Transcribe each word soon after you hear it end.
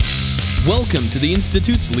Welcome to the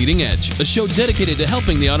Institute's Leading Edge, a show dedicated to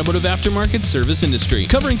helping the automotive aftermarket service industry.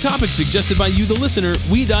 Covering topics suggested by you, the listener,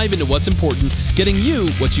 we dive into what's important, getting you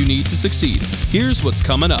what you need to succeed. Here's what's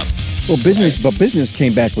coming up. Well, business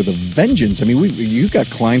came back with a vengeance. I mean, you've got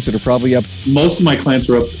clients that are probably up. Most of my clients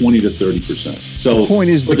are up 20 to 30%. So the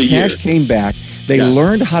point is, the cash came back. They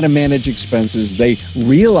learned how to manage expenses. They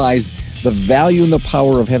realized the value and the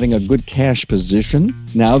power of having a good cash position.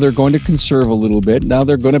 Now they're going to conserve a little bit. Now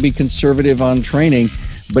they're going to be conservative on training,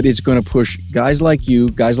 but it's going to push guys like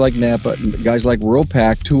you, guys like Napa, guys like Rural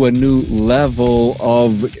Pack to a new level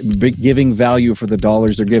of giving value for the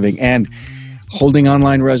dollars they're giving. And holding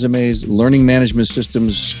online resumes, learning management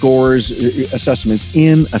systems, scores, assessments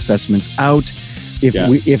in, assessments out.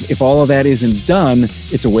 If all of that isn't done,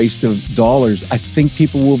 it's a waste of dollars. I think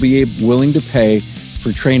people will be willing to pay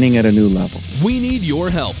for training at a new level. We need your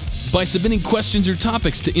help. By submitting questions or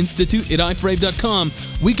topics to institute@ifrave.com,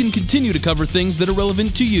 we can continue to cover things that are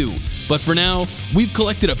relevant to you. But for now, we've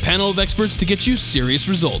collected a panel of experts to get you serious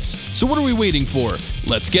results. So what are we waiting for?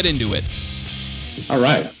 Let's get into it. All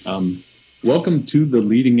right. Welcome to The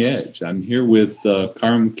Leading Edge. I'm here with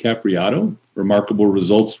Carm Capriato, Remarkable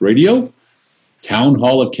Results Radio, Town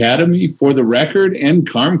Hall Academy, For the Record, and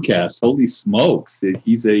Carmcast. Holy smokes.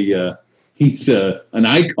 He's an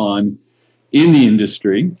icon in the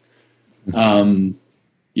industry.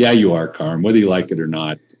 Yeah, you are, Carm, whether you like it or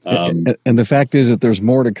not. And the fact is that there's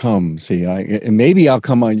more to come. See, maybe I'll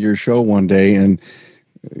come on your show one day and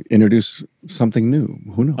introduce something new.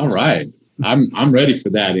 Who knows? All right, I'm ready for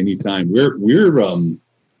that anytime. We're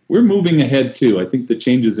moving ahead too. I think the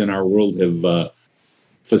changes in our world have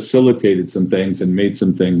facilitated some things and made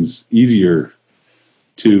some things easier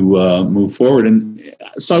to move forward. And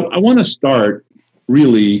so I want to start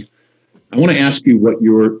really. I want to ask you what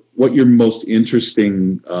your most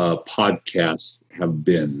interesting podcasts have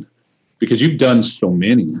been, because you've done so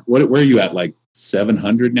many. Where are you at? Like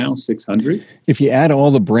 700 now, 600? If you add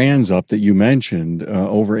all the brands up that you mentioned,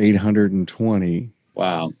 over 820.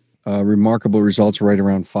 Wow. Remarkable Results right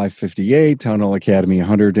around 558. Town Hall Academy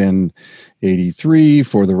 183.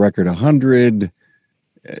 For the Record 100.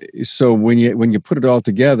 So when you put it all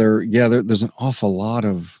together, there's an awful lot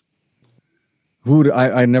of.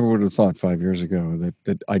 I never would have thought 5 years ago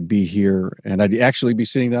that I'd be here and I'd actually be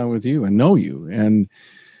sitting down with you and know you and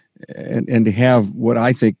to have what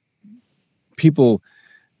I think people.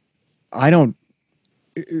 I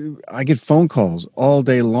get phone calls all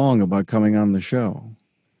day long about coming on the show.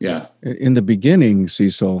 Yeah. In the beginning,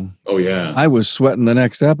 Cecil. Oh yeah. I was sweating the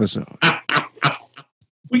next episode.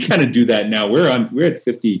 We kind of do that now. We're at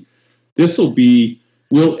 50.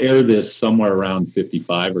 We'll air this somewhere around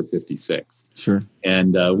 55 or 56. Sure.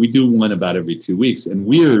 And we do one about every 2 weeks. And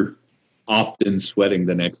we're often sweating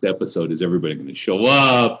the next episode. Is everybody going to show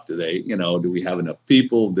up? Do we have enough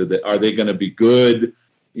people? Are they going to be good?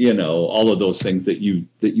 All of those things that you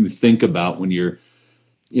think about when you're,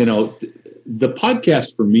 the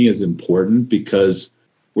podcast for me is important because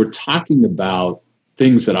we're talking about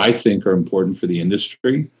things that I think are important for the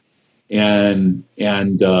industry. And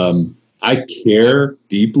I care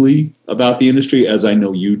deeply about the industry, as I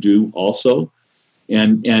know you do also.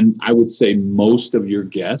 And I would say most of your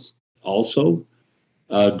guests also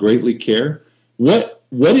greatly care. What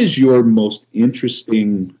is your most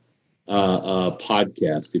interesting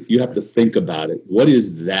podcast? If you have to think about it, what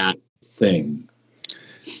is that thing?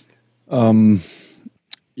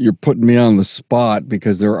 You're putting me on the spot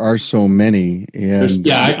because there are so many. And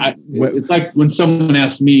it's like when someone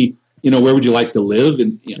asks me, where would you like to live?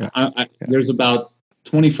 And there's about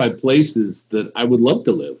 25 places that I would love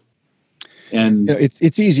to live. And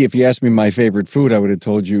it's easy. If you asked me my favorite food, I would have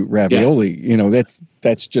told you ravioli. Yeah.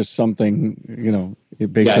 That's just something,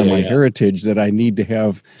 based on my heritage that I need to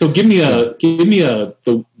have. So give me the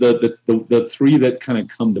three that kind of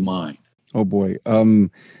come to mind. Oh boy.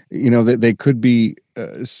 They could be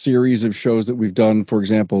a series of shows that we've done. For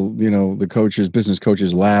example, the business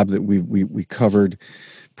coaches lab that we covered,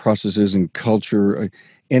 processes and culture,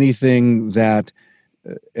 anything that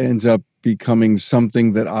ends up becoming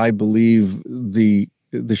something that I believe the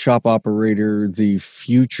shop operator, the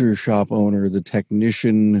future shop owner, the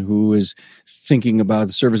technician who is thinking about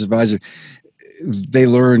the service advisor, they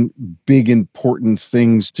learn big, important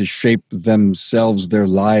things to shape themselves, their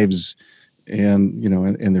lives, and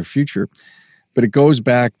their future. But it goes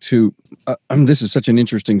back to this is such an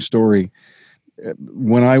interesting story.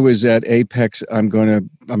 When I was at Apex, I'm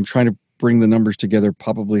trying to bring the numbers together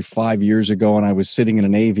probably 5 years ago, and I was sitting in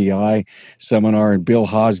an AVI seminar, and Bill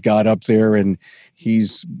Haas got up there, and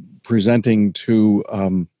he's presenting to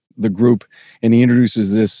the group, and he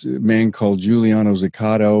introduces this man called Giuliano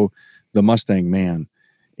Zaccato, the Mustang man,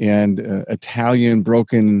 and Italian,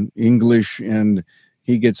 broken English, and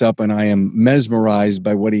he gets up, and I am mesmerized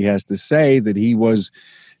by what he has to say. That he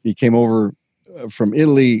came over from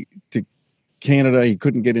Italy to Canada. He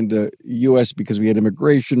couldn't get into U.S. because we had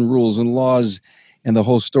immigration rules and laws, and the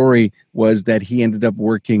whole story was that he ended up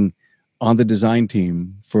working on the design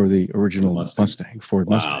team for the original Mustang, Ford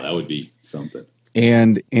Mustang. Wow, that would be something.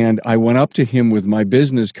 And I went up to him with my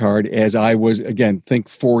business card as I was, again, think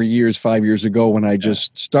 5 years ago when I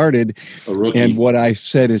just started. A rookie. And what I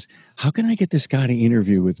said is, how can I get this guy to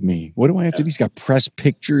interview with me? What do I have to do? He's got press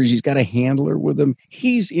pictures. He's got a handler with him.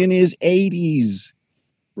 He's in his 80s.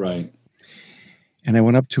 Right. And I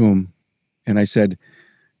went up to him and I said,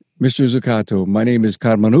 Mr. Zuccato, my name is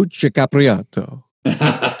Carmanucci Capriato.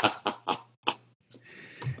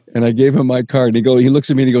 And I gave him my card. And he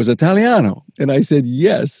looks at me and he goes, Italiano. And I said,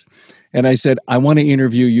 yes. And I said, I want to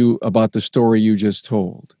interview you about the story you just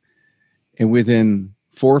told. And within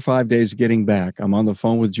 4 or 5 days of getting back, I'm on the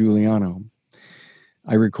phone with Giuliano.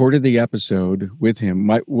 I recorded the episode with him,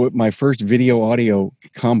 my first video audio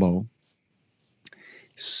combo.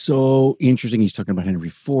 So interesting. He's talking about Henry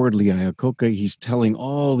Ford, Lee Iacocca. He's telling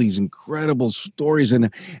all these incredible stories.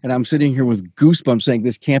 And I'm sitting here with goosebumps saying,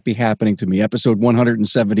 this can't be happening to me. Episode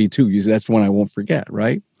 172. That's one I won't forget,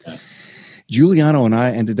 right? Yeah. Giuliano and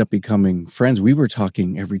I ended up becoming friends. We were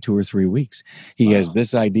talking every 2 or 3 weeks. He has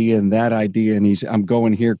this idea and that idea. And I'm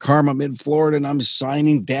going here, Carm, I'm in Florida, and I'm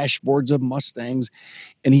signing dashboards of Mustangs.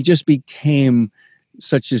 And he just became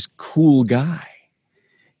such this cool guy.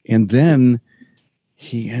 And then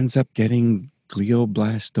he ends up getting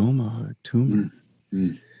glioblastoma, a tumor.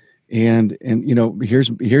 Mm-hmm. And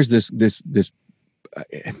here's this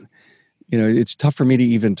it's tough for me to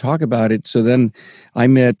even talk about it. So then I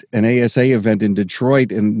met an ASA event in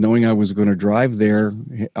Detroit, and knowing I was going to drive there,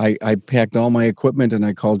 I packed all my equipment and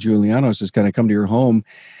I called Giuliano. I says, can I come to your home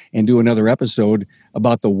and do another episode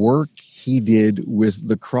about the work he did with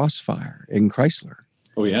the Crossfire in Chrysler?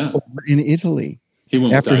 Oh, yeah. Over in Italy.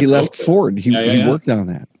 After he left Ford, he worked on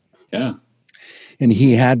that. Yeah. And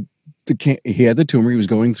he had the tumor. He was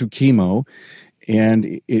going through chemo,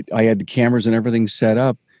 and I had the cameras and everything set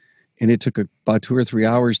up. And it took about 2 or 3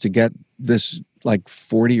 hours to get this like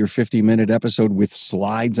 40 or 50 minute episode with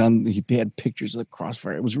slides on. He had pictures of the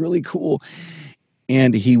Crossfire. It was really cool.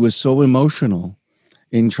 And he was so emotional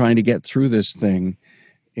in trying to get through this thing.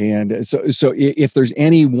 And so if there's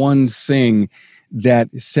any one thing that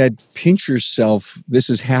said, pinch yourself, this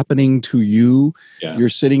is happening to you. Yeah. You're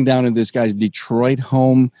sitting down in this guy's Detroit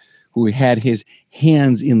home who had his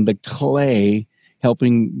hands in the clay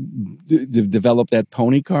helping develop that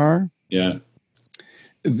pony car. Yeah.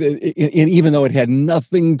 And even though it had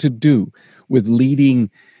nothing to do with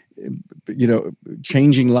leading,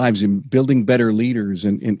 changing lives and building better leaders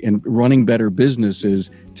and running better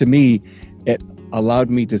businesses, to me, it allowed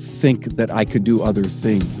me to think that I could do other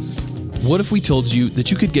things. What if we told you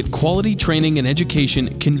that you could get quality training and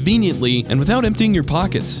education conveniently and without emptying your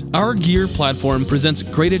pockets? Our Gear platform presents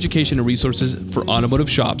great education and resources for automotive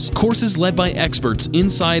shops, courses led by experts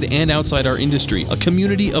inside and outside our industry, a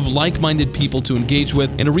community of like-minded people to engage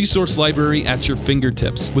with, and a resource library at your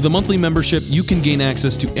fingertips. With a monthly membership, you can gain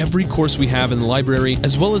access to every course we have in the library,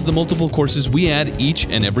 as well as the multiple courses we add each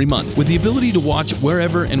and every month. With the ability to watch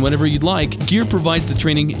wherever and whenever you'd like, Gear provides the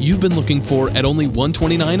training you've been looking for at only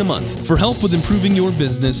 $129 a month. For help with improving your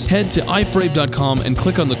business, head to ifrave.com and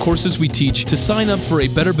click on the courses we teach to sign up for a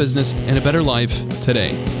better business and a better life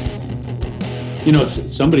today.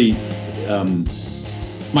 Somebody,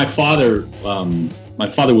 my father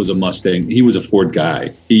was a Mustang. He was a Ford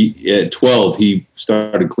guy. At 12, he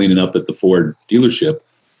started cleaning up at the Ford dealership,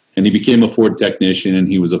 and he became a Ford technician, and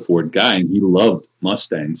he was a Ford guy, and he loved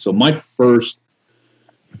Mustangs. So my first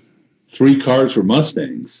 3 cars were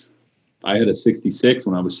Mustangs. I had a 66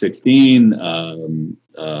 when I was 16.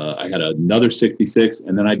 I had another 66,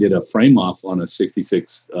 and then I did a frame off on a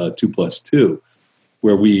 66 2+2,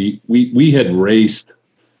 where we had raced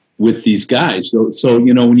with these guys. So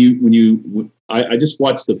I just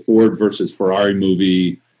watched the Ford versus Ferrari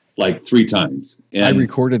movie like 3 times. And I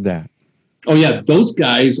recorded that. Oh yeah, those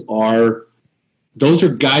are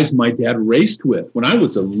guys my dad raced with. When I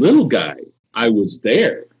was a little guy, I was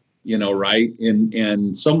there. Right?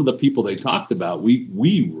 And some of the people they talked about,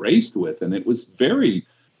 we raced with, and it was very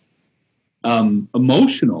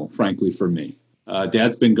emotional, frankly, for me.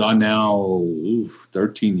 Dad's been gone now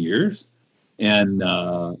 13 years, and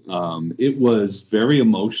it was very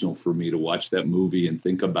emotional for me to watch that movie and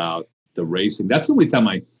think about the racing. That's the only time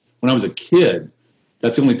when I was a kid,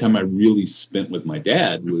 that's the only time I really spent with my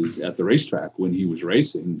dad was at the racetrack when he was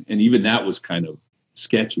racing, and even that was kind of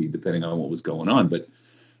sketchy depending on what was going on.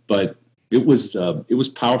 But it was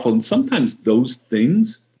powerful. And sometimes those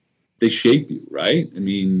things, they shape you, right? I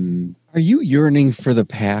mean, are you yearning for the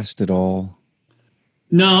past at all?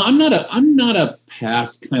 No, I'm not a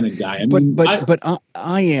past kind of guy.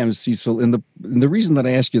 I am, Cecil, and the reason that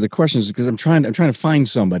I ask you the question is because I'm trying to find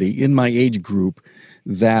somebody in my age group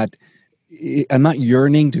that I'm not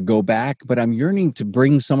yearning to go back, but I'm yearning to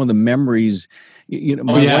bring some of the memories. You know,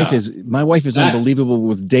 my wife is unbelievable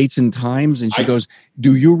with dates and times, and she goes,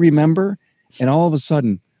 "Do you remember?" And all of a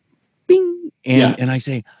sudden, bing, and I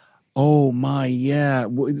say, "Oh my, yeah,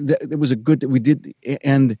 it was a good that we did."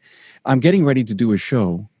 And I'm getting ready to do a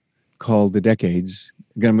show called The Decades.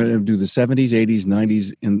 I'm going to do the 70s, 80s,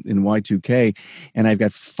 90s in Y2K, and I've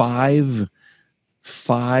got five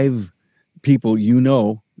people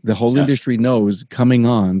the whole industry knows coming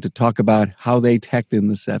on to talk about how they teched in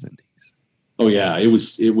the 70s. Oh yeah, it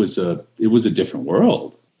was a different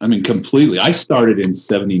world. I mean, completely. I started in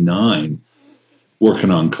 '79 working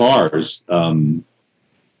on cars.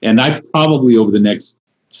 And I probably over the next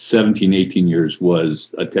 17, 18 years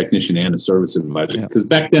was a technician and a service advisor because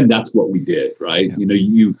back then that's what we did, right? Yeah. You know,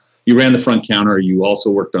 you ran the front counter. You also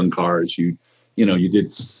worked on cars. You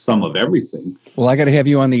did some of everything. Well, I got to have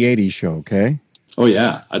you on the 80s show. Okay. Oh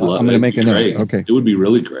yeah. I'd love it. I'm going to make a note. Okay. It would be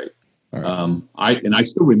really great. Right. I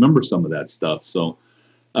still remember some of that stuff. So,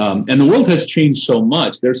 and the world has changed so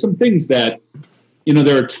much. There's some things that,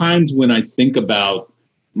 there are times when I think about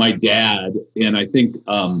my dad, and I think,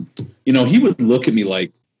 he would look at me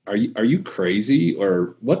like, are you crazy,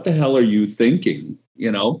 or what the hell are you thinking?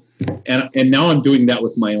 And now I'm doing that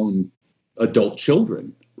with my own adult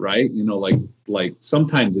children, right? Like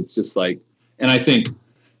sometimes it's just like, and I think,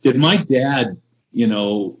 did my dad,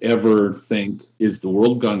 ever think, is the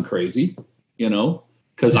world gone crazy?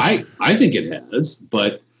 Because I think it has,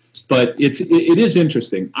 but it is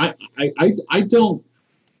interesting. I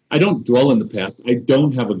don't dwell in the past. I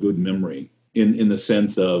don't have a good memory in the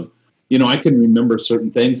sense of, I can remember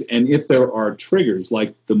certain things. And if there are triggers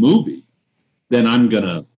like the movie, then I'm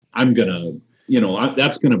gonna,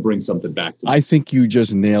 that's gonna bring something back to me. I think you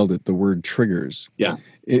just nailed it. The word triggers. Yeah.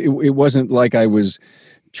 It wasn't like I was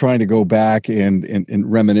trying to go back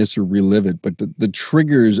and reminisce or relive it, but the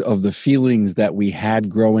triggers of the feelings that we had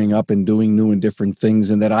growing up and doing new and different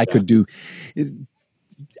things, and that I could do.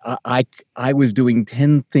 I was doing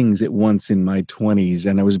 10 things at once in my 20s,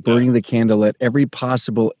 and I was burning the candle at every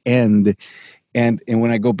possible end. And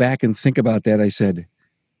when I go back and think about that, I said,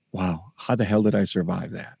 wow, how the hell did I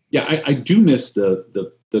survive that? Yeah, I do miss the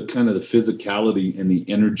kind of the physicality and the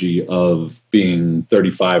energy of being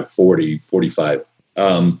 35, 40, 45.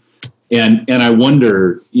 And I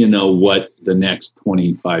wonder, what the next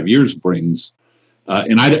 25 years brings.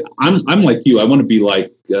 And I'm like you. I want to be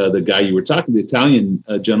like the guy you were talking, the Italian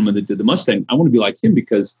gentleman that did the Mustang. I want to be like him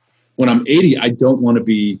because when I'm 80, I don't want to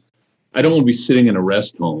be sitting in a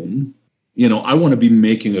rest home. I want to be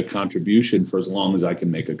making a contribution for as long as I can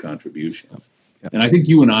make a contribution. Yeah. And I think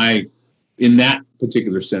you and I, in that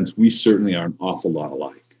particular sense, we certainly are an awful lot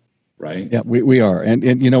alike, right? Yeah, we are. And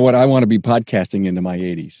you know what? I want to be podcasting into my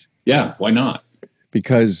 80s. Yeah, why not?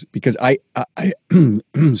 Because I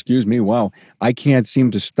excuse me, wow, I can't seem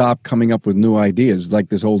to stop coming up with new ideas, like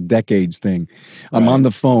this whole decades thing. I'm on the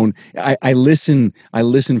phone. I listen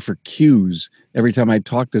for cues every time I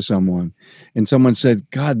talk to someone, and someone said,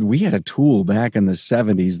 God, we had a tool back in the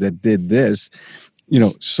 70s that did this,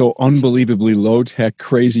 so unbelievably low tech,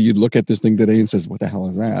 crazy. You'd look at this thing today and says, what the hell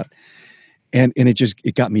is that? And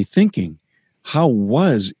it got me thinking, how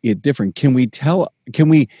was it different? Can we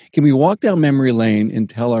walk down memory lane and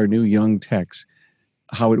tell our new young techs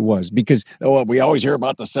how it was? Because we always hear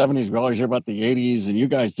about the 70s, we always hear about the 80s, and you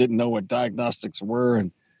guys didn't know what diagnostics were,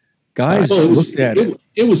 and guys looked at it.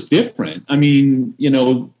 It was different. I mean,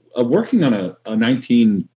 working on a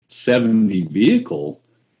 1970 vehicle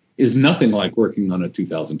is nothing like working on a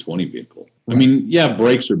 2020 vehicle. Right. I mean,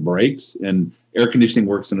 brakes are brakes, and air conditioning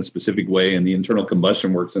works in a specific way, and the internal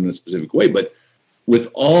combustion works in a specific way. But with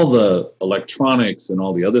all the electronics and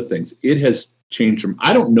all the other things, it has changed from,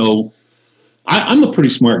 I don't know. I'm a pretty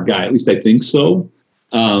smart guy. At least I think so.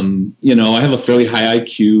 I have a fairly high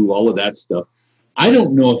IQ, all of that stuff. I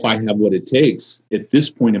don't know if I have what it takes at this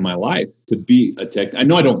point in my life to be a tech. I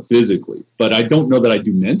know I don't physically, but I don't know that I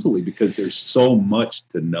do mentally because there's so much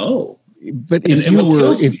to know. But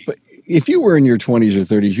if you were in your 20s or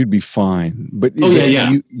 30s, you'd be fine. But but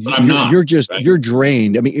I'm not. You're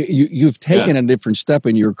drained. I mean, you've taken a different step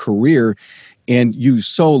in your career, and you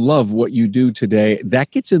so love what you do today.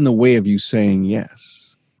 That gets in the way of you saying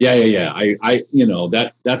yes. Yeah.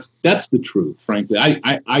 That's the truth. Frankly,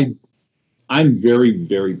 I'm very,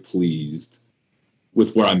 very pleased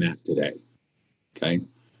with where I'm at today. Okay.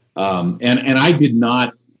 And I did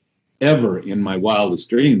not ever in my wildest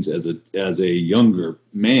dreams as a younger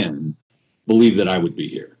man believe that I would be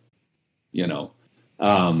here, you know.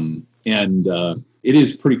 And it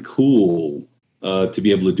is pretty cool to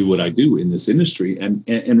be able to do what I do in this industry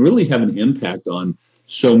and really have an impact on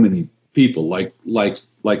so many people like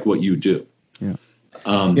what you do. Yeah.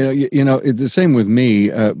 It's the same with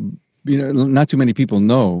me. Not too many people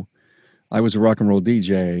know I was a rock and roll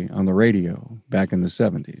DJ on the radio back in the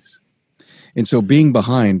 70s. And so being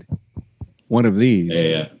behind one of these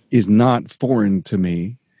is not foreign to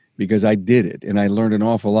me because I did it and I learned an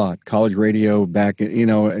awful lot. College radio back,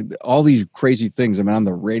 all these crazy things. I'm on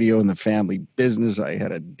the radio in the family business. I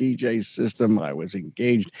had a DJ system. I was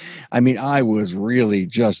engaged. I mean, I was really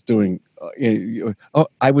just doing,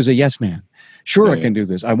 I was a yes man. Sure, I can do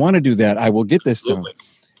this. I want to do that. I will get this done.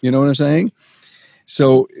 You know what I'm saying?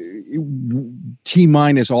 So T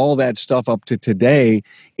minus all that stuff up to today,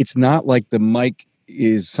 it's not like the mic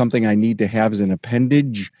is something I need to have as an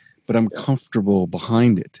appendage, but I'm comfortable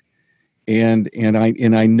behind it. And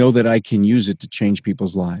I know that I can use it to change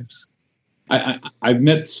people's lives. I've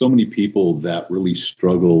met so many people that really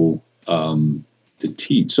struggle to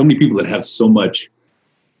teach. So many people that have so much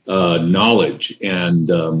knowledge and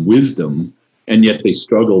wisdom, and yet they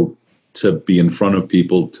struggle to be in front of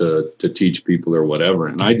people, to teach people or whatever.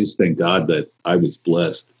 And I just thank God that I was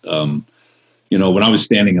blessed. When I was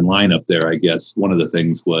standing in line up there, I guess one of the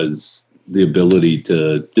things was the ability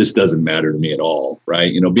to, this doesn't matter to me at all,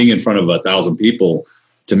 right? Being in front of 1,000 people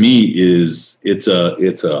to me it's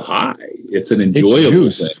a high. It's an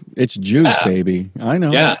enjoyable thing. It's juice, baby. I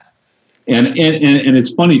know. Yeah. And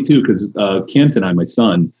it's funny too, because Kent and I, my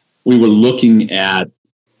son, we were looking at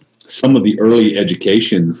some of the early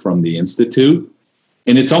education from the Institute,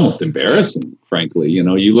 and it's almost embarrassing, frankly.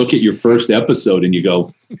 You look at your first episode and you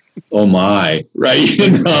go, oh my, right?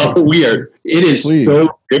 It is Please.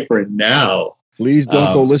 So different now. Please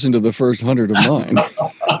don't go listen to the first 100 of mine.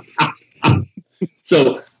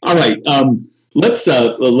 So, all right. Let's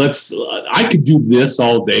I could do this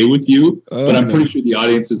all day with you, but I'm pretty sure the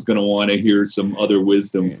audience is going to want to hear some other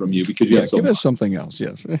wisdom from you because you have so give much. Us something else.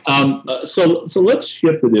 Yes. So let's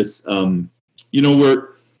shift to this.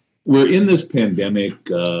 We're in this pandemic,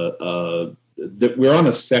 that we're on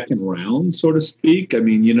a second round, so to speak. I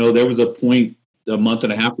mean, there was a point a month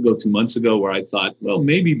and a half ago, 2 months ago, where I thought, well,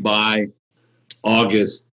 maybe by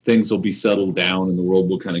August, things will be settled down and the world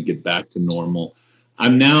will kind of get back to normal.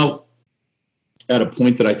 I'm now at a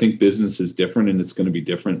point that I think business is different and it's going to be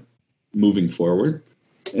different moving forward.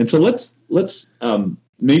 And so let's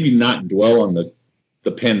maybe not dwell on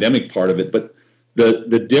the pandemic part of it, but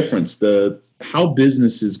the difference, how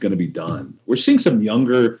business is going to be done. We're seeing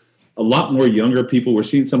a lot more younger people. We're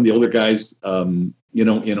seeing some of the older guys,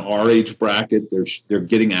 in our age bracket, they're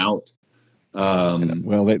getting out.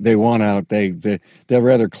 Well, they want out. They'd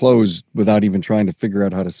rather close without even trying to figure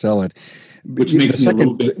out how to sell it. Which makes me a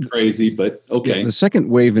little bit crazy, but okay. Yeah, the second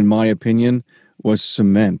wave, in my opinion, was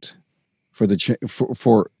cement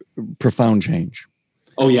for profound change.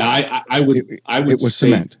 Oh yeah, I would. It was say,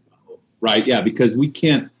 cement, right? Yeah, because we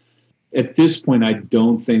can't. At this point, I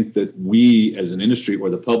don't think that we, as an industry, or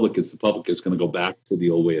the public is going to go back to the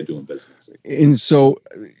old way of doing business. And so,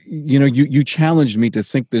 you challenged me to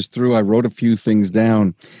think this through. I wrote a few things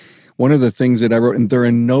down. One of the things that I wrote, and they're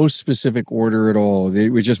in no specific order at all. It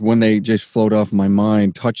was just when they just float off my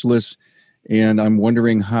mind, touchless. And I'm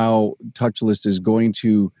wondering how touchless is going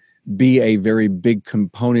to be a very big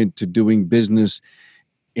component to doing business.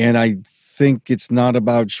 And I think it's not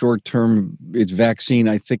about short-term, it's vaccine.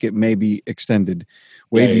 I think it may be extended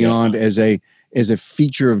way beyond as a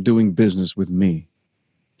feature of doing business with me.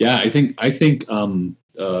 Yeah, I think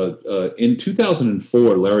in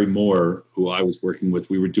 2004, Larry Moore, who I was working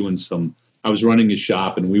with, I was running his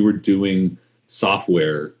shop and we were doing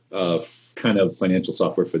software, kind of financial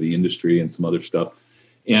software for the industry and some other stuff.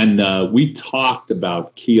 And we talked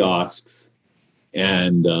about kiosks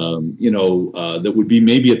and, that would be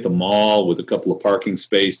maybe at the mall with a couple of parking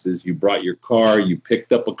spaces. You brought your car, you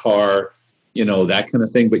picked up a car, that kind of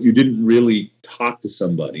thing, but you didn't really talk to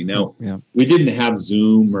somebody. Now, we didn't have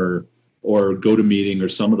Zoom or GoToMeeting or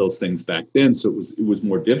some of those things back then, so it was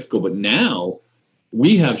more difficult. But now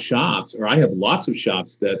we have shops, or I have lots of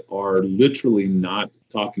shops that are literally not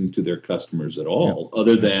talking to their customers at all,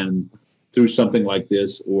 other than through something like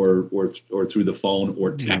this or through the phone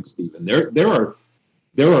or text. Even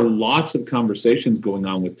there are lots of conversations going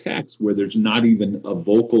on with text where there's not even a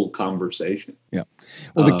vocal conversation. Yeah.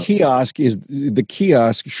 Well, the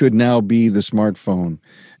kiosk should now be the smartphone.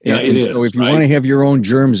 Yeah, And it so is, if you right? want to have your own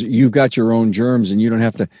germs, you've got your own germs, and you don't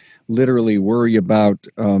have to literally worry about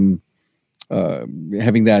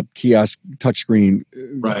having that kiosk touchscreen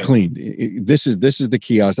Right. cleaned. This is the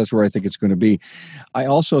kiosk. That's where I think it's going to be. I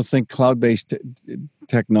also think cloud-based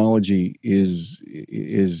technology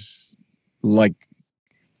is like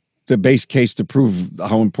the base case to prove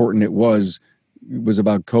how important it was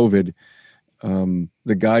about COVID.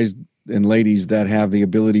 The guys and ladies that have the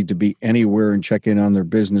ability to be anywhere and check in on their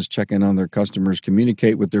business, check in on their customers,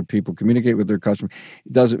 communicate with their people, communicate with their customers.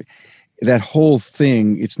 It doesn't. That whole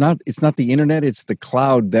thing. It's not the internet. It's the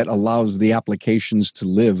cloud that allows the applications to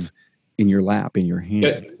live in your lap, in your hand.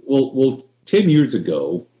 Yeah, well, 10 years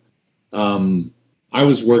ago, I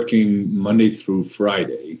was working Monday through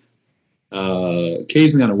Friday,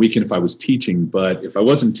 occasionally on a weekend if I was teaching. But if I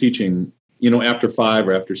wasn't teaching, after 5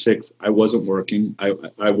 or after 6, I wasn't working.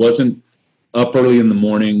 I wasn't up early in the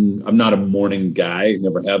morning. I'm not a morning guy.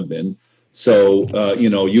 Never have been. So,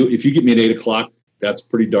 if you get me at 8 o'clock, that's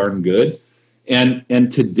pretty darn good.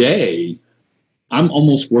 And today, I'm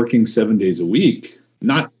almost working 7 days a week.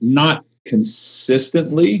 Not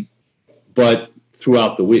consistently, but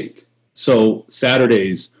throughout the week. So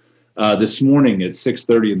Saturdays, this morning at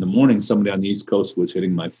 6:30 in the morning, somebody on the East Coast was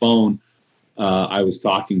hitting my phone. I was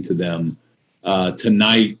talking to them.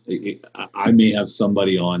 Tonight, I may have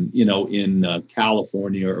somebody on, in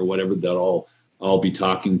California or whatever that I'll be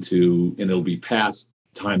talking to, and it'll be past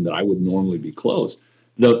time that I would normally be closed.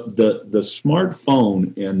 The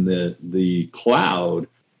smartphone and the cloud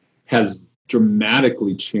has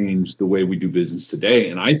dramatically changed the way we do business today,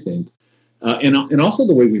 and I think, and also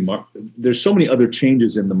the way we there's so many other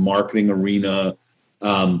changes in the marketing arena,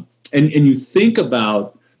 and you think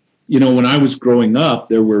about, when I was growing up,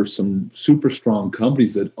 there were some super strong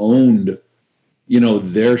companies that owned,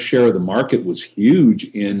 their share of the market was huge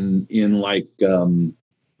in like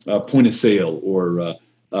point of sale or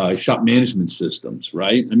shop management systems,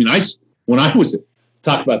 right? I mean, when I was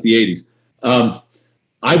talk about the 80s,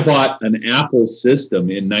 I bought an Apple system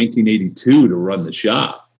in 1982 to run the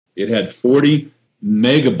shop. It had 40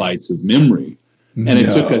 megabytes of memory, and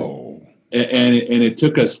it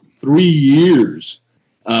took us 3 years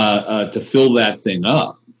to fill that thing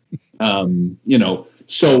up.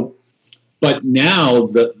 So, but now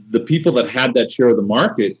the people that had that share of the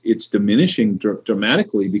market, it's diminishing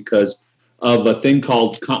dramatically because of a thing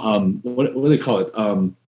called what do they call it?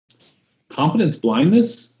 Competence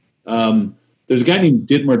blindness. There's a guy named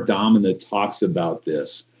Dietmar Dahman that talks about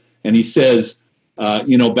this, and he says,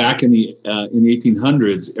 back in the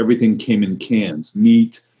 1800s, everything came in cans.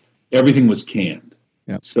 Meat, everything was canned.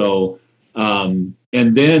 Yep. So, and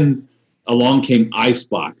then along came ice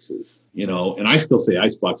boxes. And I still say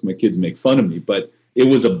ice box. My kids make fun of me, but it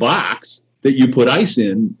was a box that you put ice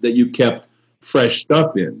in that you kept fresh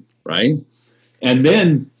stuff in, right? And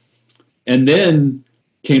then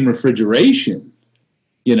came refrigeration,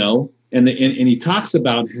 and he talks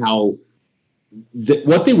about how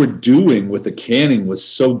what they were doing with the canning was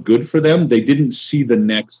so good for them, they didn't see the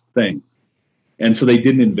next thing. And so they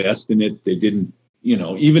didn't invest in it. They didn't,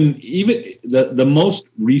 even the most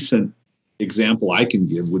recent example I can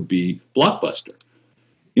give would be Blockbuster.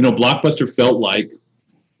 Blockbuster felt like,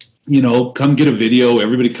 come get a video.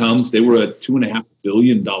 Everybody comes. They were a $2.5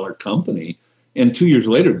 billion company. And 2 years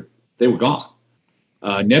later, they were gone.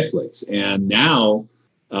 Netflix. And now,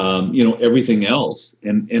 everything else.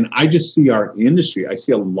 And I just see our industry. I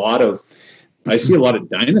see a lot of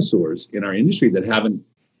dinosaurs in our industry that haven't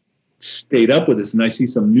stayed up with us. And I see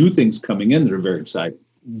some new things coming in that are very exciting.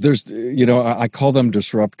 There's, I call them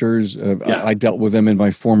disruptors. Yeah. I dealt with them in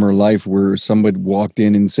my former life where somebody walked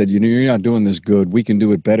in and said, you're not doing this good. We can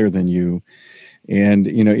do it better than you. And,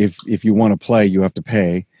 if you want to play, you have to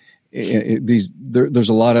pay. There's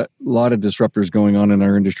a lot of disruptors going on in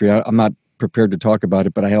our industry. I'm not prepared to talk about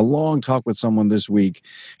it, but I had a long talk with someone this week.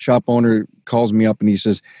 Shop owner calls me up and he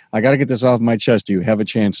says, I got to get this off my chest. Do you have a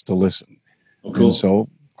chance to listen? Oh, cool. And so,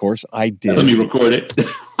 of course, I did. Let me record it.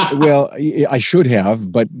 Well, I should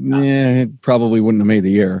have, but it probably wouldn't have made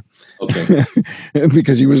the air. Okay.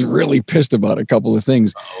 Because he was really pissed about a couple of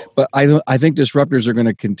things. But I think disruptors are going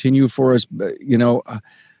to continue for us.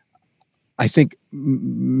 I think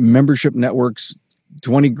membership networks,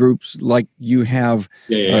 20 groups like you have,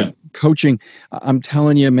 coaching. I'm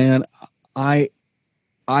telling you, man, I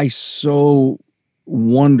so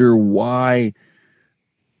wonder why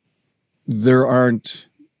there aren't,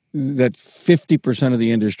 that 50% of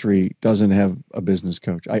the industry doesn't have a business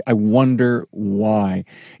coach. I wonder why.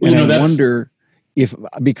 And I wonder if,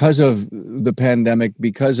 because of the pandemic,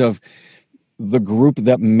 because of the group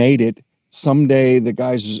that made it someday the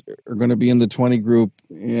guys are going to be in the 20 group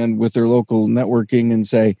and with their local networking and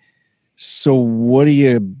say, so what do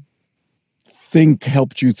you think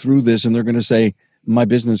helped you through this? And they're going to say, my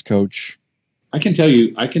business coach. I can tell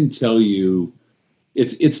you,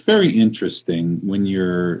 it's very interesting when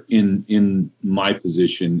you're in my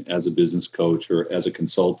position as a business coach or as a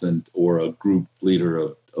consultant or a group leader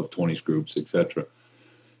of 20s groups, etc.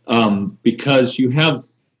 Because you have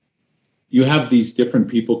these different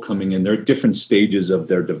people coming in. There are different stages of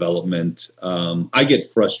their development. I get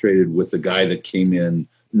frustrated with the guy that came in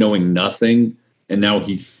knowing nothing, and now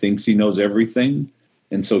he thinks he knows everything,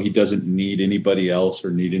 and so he doesn't need anybody else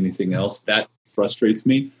or need anything else. That frustrates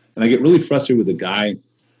me. And I get really frustrated with a guy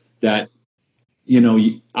that,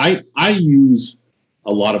 I use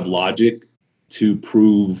a lot of logic to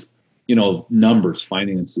prove, numbers,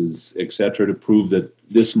 finances, et cetera, to prove that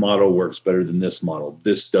this model works better than this model.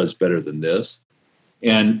 This does better than this,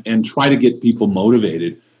 and try to get people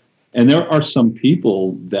motivated. And there are some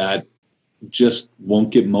people that just won't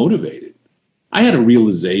get motivated. I had a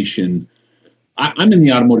realization. I'm in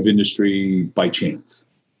the automotive industry by chance.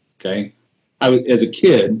 Okay. As a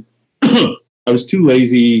kid, I was too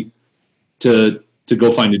lazy to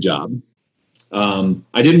go find a job.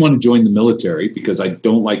 I didn't want to join the military because I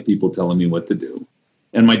don't like people telling me what to do.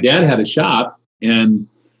 And my dad had a shop, and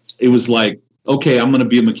it was like, okay, I'm going to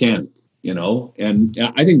be a mechanic, And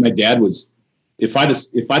I think my dad was, if I'd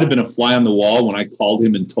have been a fly on the wall when I called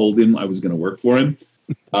him and told him I was going to work for him,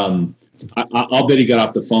 I'll bet he got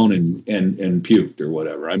off the phone and puked or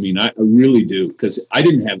whatever. I mean, I really do, because I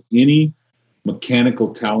didn't have any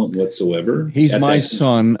mechanical talent whatsoever. He's my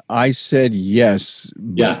son. I said yes.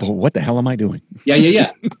 Yeah. But what the hell am I doing?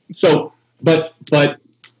 Yeah. So, but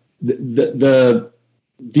there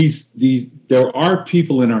are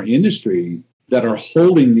people in our industry that are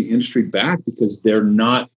holding the industry back because they're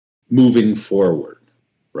not moving forward,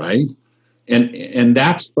 right? And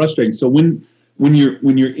that's frustrating. So when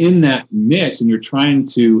you're in that mix and you're trying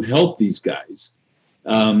to help these guys,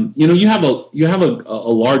 you have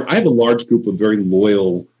a large group of very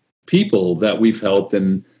loyal people that we've helped,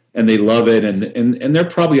 and they love it, and they're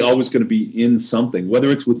probably always going to be in something, whether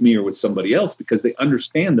it's with me or with somebody else, because they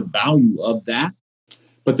understand the value of that.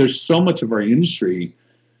 But there's so much of our industry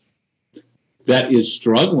that is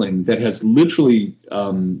struggling, that has literally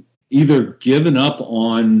either given up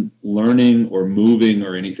on learning or moving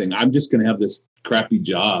or anything. I'm just going to have this crappy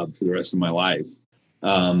job for the rest of my life.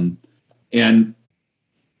 And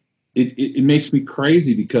it makes me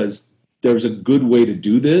crazy, because there's a good way to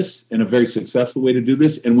do this and a very successful way to do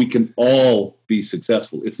this, and we can all be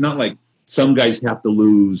successful. It's not like some guys have to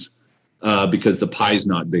lose because the pie's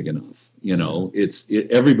not big enough.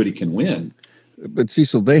 Everybody can win. But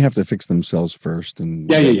Cecil, they have to fix themselves first, and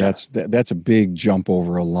that's a big jump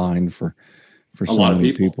over a line for so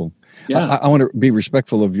many people. Yeah. I want to be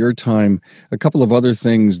respectful of your time. A couple of other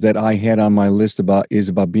things that I had on my list about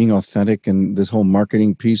being authentic, and this whole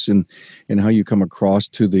marketing piece, and how you come across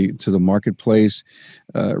to the marketplace,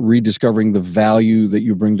 rediscovering the value that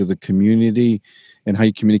you bring to the community, and how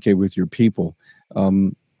you communicate with your people.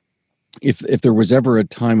 If there was ever a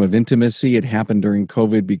time of intimacy, it happened during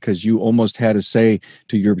COVID, because you almost had to say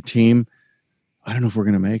to your team, I don't know if we're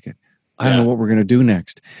going to make it. I don't know what we're going to do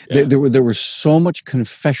next. Yeah. There was so much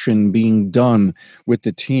confession being done with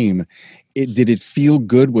the team. Did it feel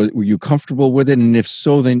good? Were you comfortable with it? And if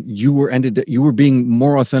so, then you were being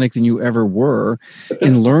more authentic than you ever were,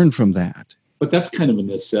 and learn from that. But that's kind of a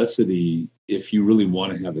necessity if you really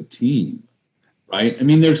want to have a team, right? I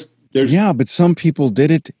mean, there's but some people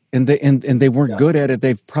did it, and they weren't good at it.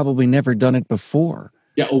 They've probably never done it before.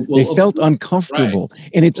 Yeah, they felt uncomfortable, right.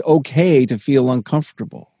 And it's okay to feel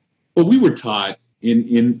uncomfortable. Well, we were taught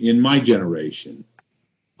in my generation,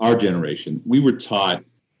 our generation, we were taught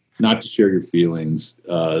not to share your feelings.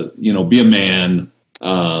 Be a man.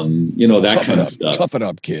 That kind of stuff. Tough it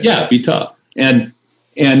up, kid. Yeah, be tough. And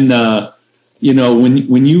when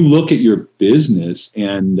you look at your business,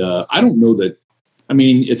 and I don't know that. I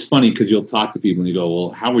mean, it's funny because you'll talk to people and you go,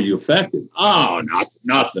 well, how were you affected? Oh,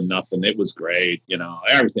 nothing. It was great.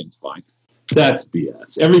 Everything's fine. That's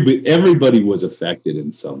BS. Everybody was affected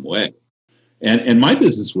in some way. And my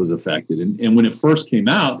business was affected. And when it first came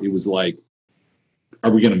out, it was like,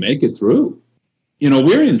 are we going to make it through?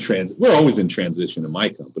 We're in transit. We're always in transition in my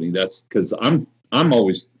company. That's because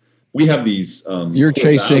we have these. You're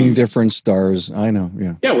chasing values. Different stars. I know.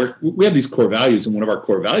 Yeah. Yeah. We have these core values. And one of our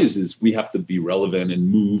core values is we have to be relevant and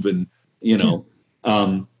move, and,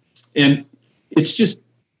 and it's just,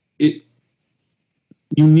 you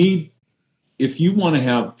need, if you want to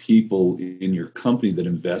have people in your company that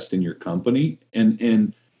invest in your company,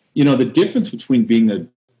 and the difference between being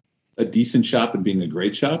a decent shop and being a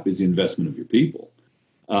great shop is the investment of your people.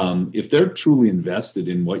 If they're truly invested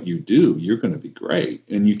in what you do, you're going to be great,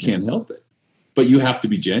 and you can't help it. But you have to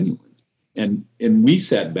be genuine. And we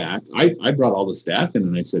sat back. I brought all the staff in,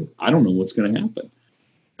 and I said, I don't know what's going to happen.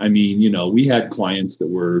 I mean, we had clients that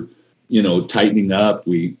were, tightening up.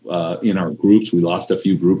 We in our groups, we lost a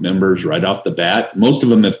few group members right off the bat. Most of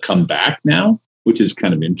them have come back now, which is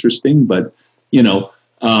kind of interesting. But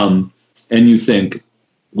and you think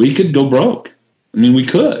we could go broke. I mean, we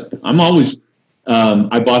could. I'm always.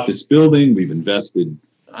 I bought this building. We've invested,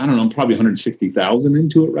 I don't know, probably $160,000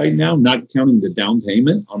 into it right now, not counting the down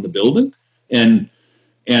payment on the building, and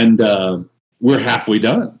we're halfway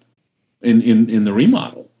done in the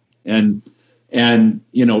remodel, and in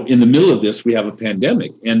the middle of this we have a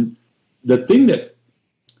pandemic, and the thing that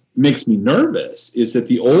makes me nervous is that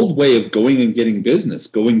the old way of going and getting business,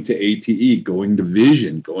 going to ATE, going to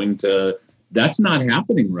Vision, that's not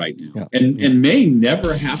happening right now, and may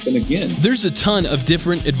never happen again. There's a ton of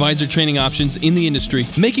different advisor training options in the industry,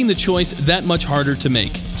 making the choice that much harder to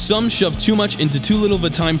make. Some shove too much into too little of a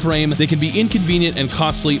time frame, they can be inconvenient and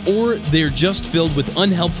costly, or they're just filled with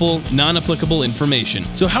unhelpful, non-applicable information.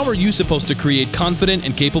 So how are you supposed to create confident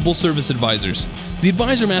and capable service advisors? The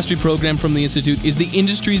Advisor Mastery Program from the Institute is the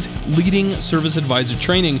industry's leading service advisor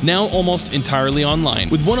training, now almost entirely online.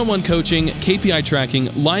 With one-on-one coaching, KPI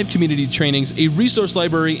tracking, live community trainings, a resource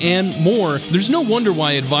library, and more, there's no wonder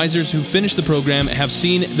why advisors who finish the program have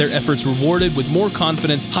seen their efforts rewarded with more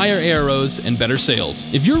confidence, higher AROs, and better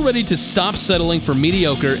sales. If you're ready to stop settling for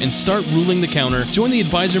mediocre and start ruling the counter, join the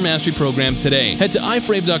Advisor Mastery Program today. Head to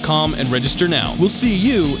ifrave.com and register now. We'll see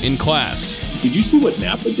you in class. Did you see what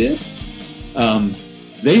Napa did?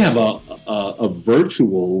 They have a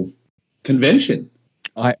virtual convention.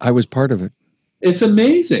 I was part of it. It's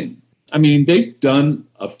amazing. I mean, they've done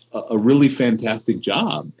a really fantastic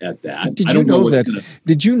job at that. Did you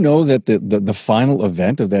know that the final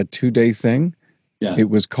event of that 2-day thing, it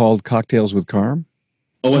was called Cocktails with Carm?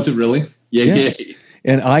 Oh, was it really? Yeah, yes. Yeah.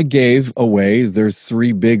 And I gave away their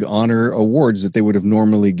 3 big honor awards that they would have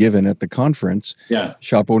normally given at the conference. Yeah.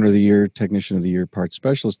 Shop Owner of the Year, Technician of the Year, Parts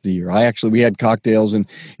Specialist of the Year. We had cocktails, and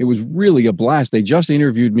it was really a blast. They just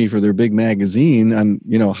interviewed me for their big magazine on,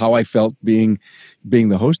 how I felt being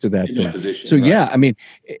the host of that thing. Position, so, right. yeah, I mean,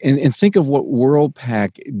 and think of what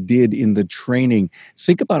WorldPac did in the training.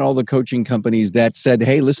 Think about all the coaching companies that said,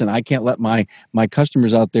 hey, listen, I can't let my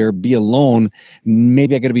customers out there be alone.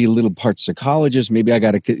 Maybe I got to be a little part psychologist. Maybe I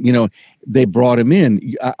got to, they brought him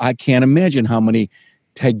in. I can't imagine how many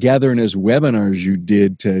togetherness webinars you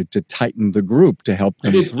did to tighten the group to help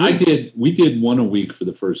them through. We did one a week for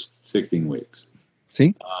the first 16 weeks.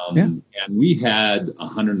 See? And we had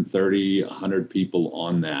 100 people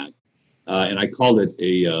on that. And I called it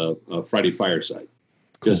a Friday fireside.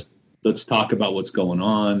 Cool. Just let's talk about what's going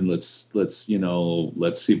on. Let's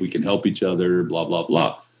see if we can help each other, blah, blah,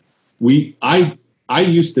 blah. I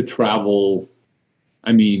used to travel.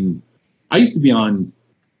 I mean, I could be on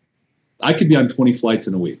 20 flights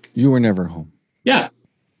in a week. You were never home. Yeah.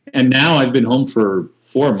 And now I've been home for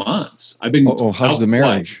 4 months. I've been. How's the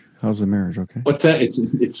marriage? How's the marriage? Okay. What's that?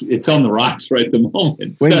 It's on the rocks right at the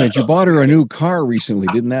moment. Wait a minute. You bought her a new car recently.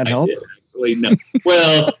 Didn't that help? I did, actually, no.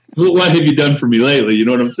 Well, what have you done for me lately? You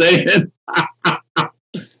know what I'm saying?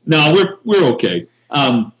 No, we're okay.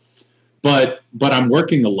 But I'm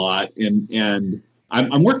working a lot, and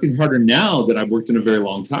I'm working harder now than I've worked in a very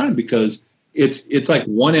long time, because it's like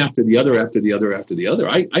one after the other, after the other, after the other.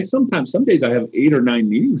 Some days I have 8 or 9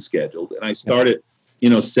 meetings scheduled, and I start at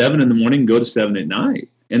 7 in the morning, go to 7 at night,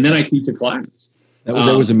 and then I teach a class.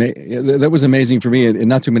 That was amazing for me, and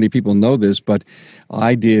not too many people know this, but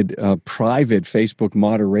I did private Facebook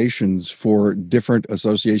moderations for different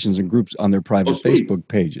associations and groups on their private Facebook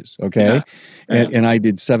pages. Okay, yeah. And I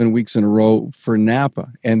did 7 weeks in a row for Napa,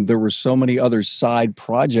 and there were so many other side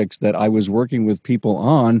projects that I was working with people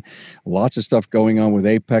on. Lots of stuff going on with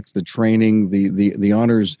Apex, the training, the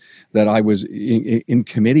honors that I was in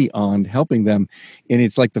committee on, helping them. And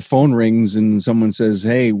it's like the phone rings and someone says,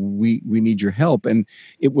 "Hey, we need your help." And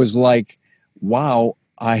it was like, wow,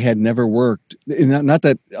 I had never worked. Not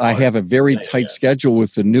that I have a very tight schedule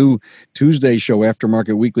with the new Tuesday show,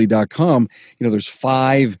 aftermarketweekly.com. There's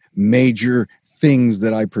 5 major things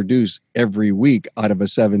that I produce every week out of a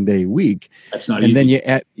 7-day week. That's not and easy. Then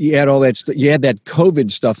you add all that you add that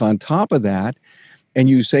COVID stuff on top of that, and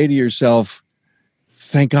you say to yourself,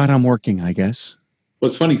 thank God I'm working, I guess. Well,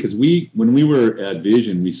 it's funny because when we were at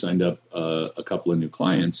Vision, we signed up a couple of new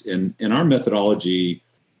clients, and our methodology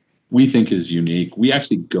we think is unique. We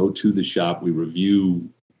actually go to the shop, we review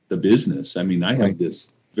the business. I mean, I have this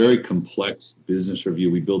very complex business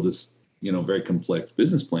review. We build this, very complex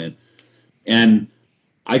business plan. And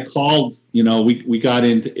I called, we got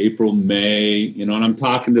into April, May, and I'm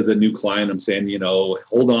talking to the new client. I'm saying,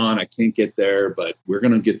 hold on, I can't get there, but we're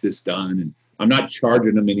going to get this done. And I'm not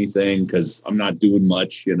charging them anything because I'm not doing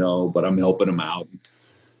much, but I'm helping them out.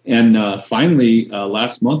 And finally,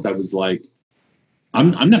 last month, I was like,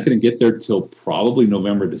 I'm not going to get there till probably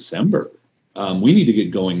November, December. We need to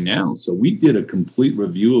get going now. So we did a complete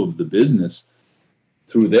review of the business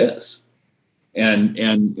through this.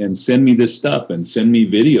 And send me this stuff and send me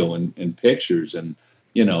video and pictures and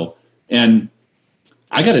I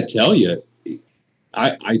got to tell you,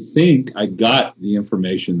 I think I got the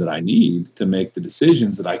information that I need to make the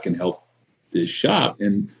decisions that I can help this shop.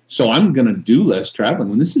 And so I'm going to do less traveling.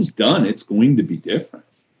 When this is done, it's going to be different,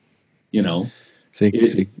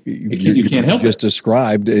 See, you can't help just it.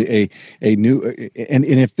 Described a new and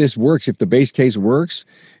if this works, if the base case works,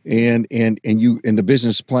 and the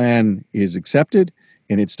business plan is accepted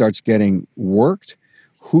and it starts getting worked,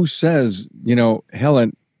 who says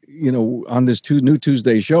Helen, on this new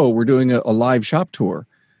Tuesday show we're doing a live shop tour?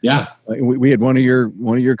 Yeah, we had one of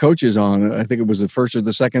your coaches on. I think it was the first or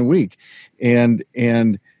the second week, and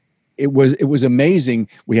it was amazing.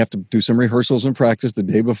 We have to do some rehearsals and practice the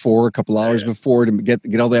day before, a couple hours before, to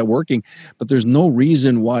get all that working. But there's no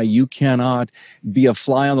reason why you cannot be a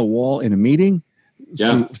fly on the wall in a meeting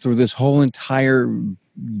through this whole entire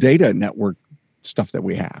data network stuff that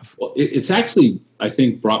we have. Well, it's actually, I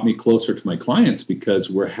think, brought me closer to my clients because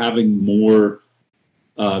we're having more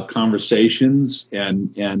conversations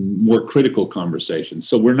and more critical conversations.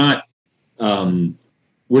 So there's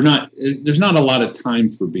not a lot of time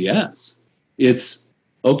for BS. It's,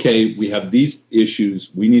 okay, we have these issues.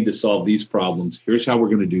 We need to solve these problems. Here's how we're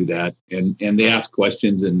going to do that. And they ask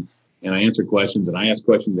questions and I answer questions and I ask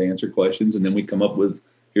questions, they answer questions. And then we come up with,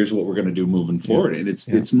 here's what we're going to do moving forward. And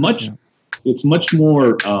it's much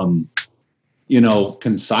more,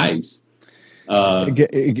 concise.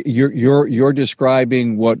 You're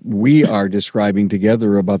describing what we are describing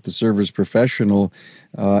together about the service professional.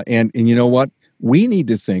 And you know what? We need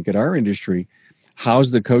to think at our industry, how's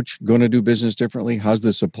the coach going to do business differently? How's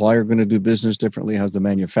the supplier going to do business differently? How's the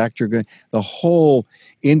manufacturer going? The whole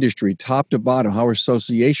industry, top to bottom, how are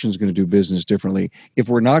associations going to do business differently? If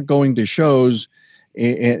we're not going to shows,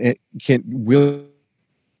 will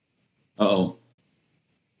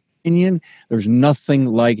opinion, there's nothing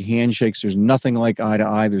like handshakes. There's nothing like eye to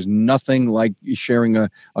eye. There's nothing like sharing a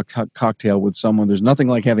cocktail with someone. There's nothing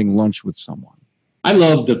like having lunch with someone. I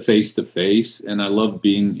love the face-to-face, and I love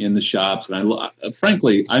being in the shops. And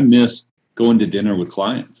frankly, I miss going to dinner with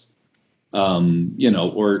clients,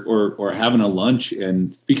 or having a lunch,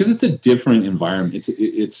 and because it's a different environment. It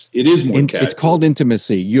is more casual. It's called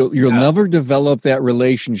intimacy. You'll never develop that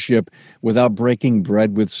relationship without breaking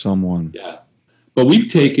bread with someone. Yeah, but we've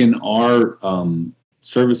taken our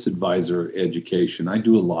service advisor education. I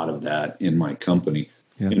do a lot of that in my company,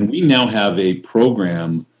 and we now have a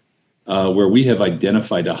program where we have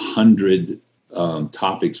identified 100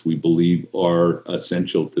 topics we believe are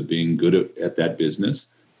essential to being good at that business.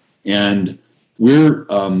 And we're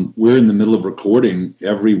in the middle of recording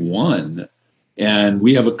every one. And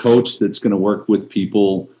we have a coach that's going to work with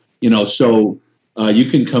people, so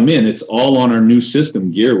you can come in. It's all on our new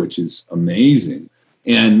system, Gear, which is amazing.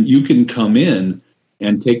 And you can come in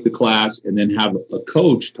and take the class and then have a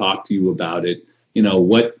coach talk to you about it.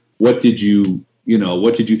 What did you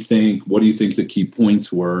think? What do you think the key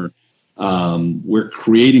points were? We're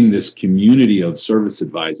creating this community of service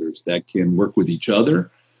advisors that can work with each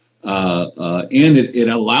other. And it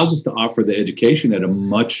allows us to offer the education at a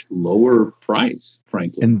much lower price,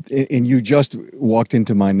 frankly. And you just walked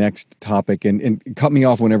into my next topic, and cut me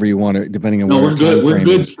off whenever you want to, depending on what we're good. We're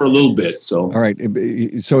good for a little bit. So, all right.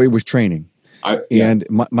 So it was training. And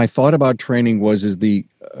my thought about training is the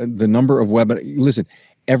number of webinars. Listen,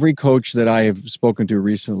 every coach that I have spoken to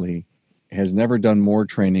recently has never done more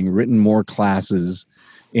training, written more classes,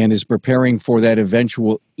 and is preparing for that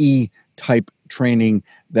eventual E-type training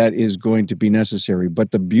that is going to be necessary.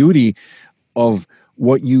 But the beauty of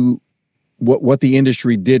what the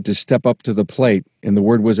industry did to step up to the plate, and the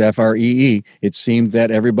word was FREE, it seemed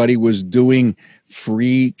that everybody was doing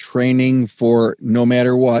free training for no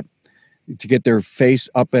matter what, to get their face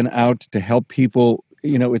up and out, to help people.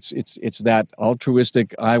 It's that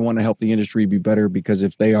altruistic, I want to help the industry be better, because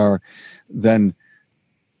if they are, then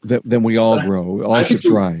we all grow, all ships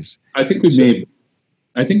rise. I think we made.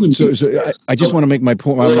 So I just want to make my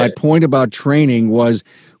point. My point about training was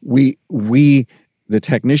we the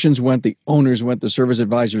technicians went, the owners went, the service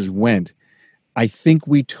advisors went. I think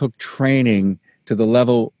we took training to the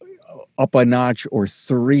level up a notch or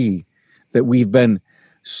 3 that we've been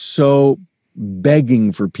so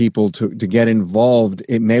begging for people to get involved.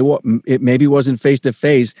 It maybe wasn't face to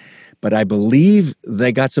face, but I believe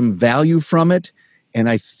they got some value from it, and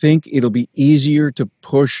I think it'll be easier to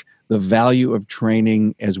push the value of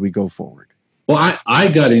training as we go forward. Well, I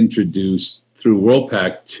got introduced through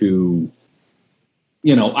WorldPack to,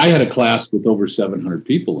 I had a class with over 700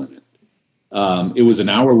 people in it. It was an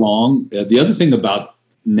hour long. The other thing about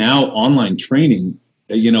now online training,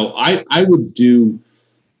 I would do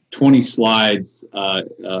 20 slides.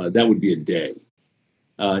 That would be a day.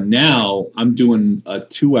 Now I'm doing a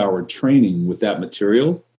 2-hour training with that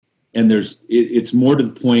material, and it's more to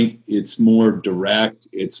the point. It's more direct.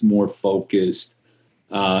 It's more focused,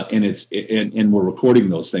 and we're recording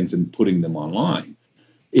those things and putting them online.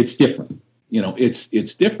 It's different.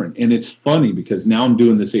 It's different. And it's funny because now I'm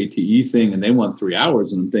doing this ATE thing and they want 3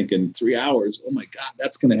 hours, and I'm thinking 3 hours, oh my God,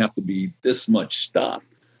 that's going to have to be this much stuff.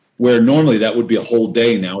 Where normally that would be a whole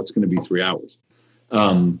day. Now it's going to be 3 hours.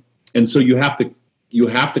 And so you have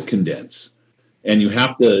to condense, and you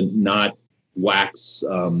have to not wax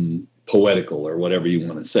poetical or whatever you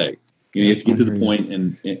want to say. You have to get to the point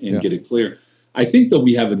and get it clear. I think that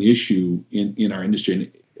we have an issue in our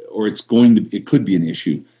industry, or it could be an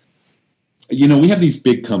issue. We have these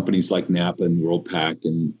big companies like Napa and WorldPack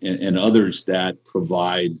and others that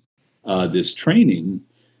provide this training,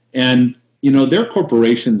 and they're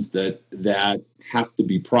corporations that have to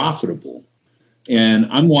be profitable. And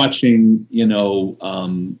I'm watching,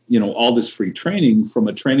 all this free training from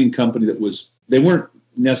a training company they weren't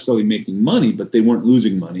necessarily making money, but they weren't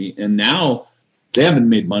losing money. And now they haven't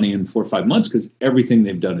made money in 4 or 5 months because everything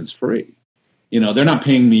they've done is free. They're not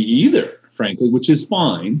paying me either, frankly, which is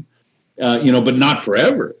fine, but not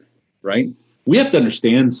forever, right? We have to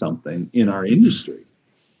understand something in our industry.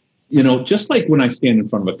 Just like when I stand in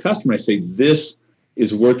front of a customer, I say, this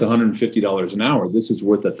is worth $150 an hour. This is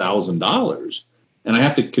worth $1,000. And I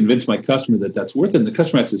have to convince my customer that that's worth it. And the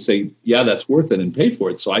customer has to say, yeah, that's worth it, and pay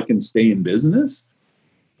for it so I can stay in business.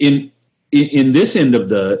 In this end of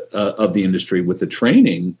the industry with the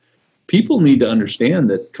training, people need to understand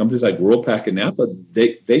that companies like WorldPack and Napa,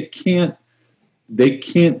 they can't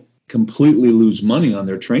completely lose money on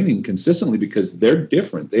their training consistently because they're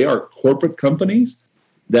different. They are corporate companies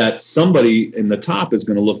that somebody in the top is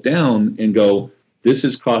going to look down and go, this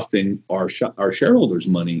is costing our shareholders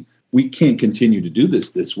money. We can't continue to do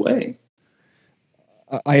this way.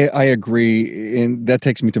 I agree. And that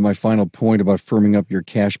takes me to my final point about firming up your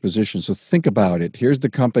cash position. So think about it. Here's the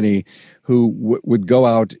company who would go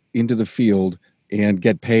out into the field and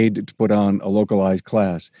get paid to put on a localized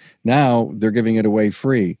class. Now they're giving it away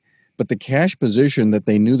free. But the cash position that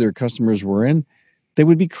they knew their customers were in, they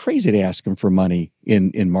would be crazy to ask them for money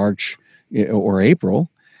in March or April.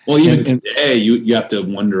 Well, even today, you have to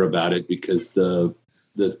wonder about it because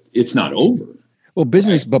it's not over. Well,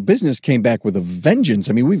 business came back with a vengeance.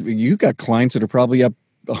 I mean, you got clients that are probably up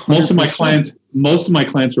 100%. Most of my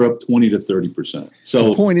clients are up 20 to 30%. So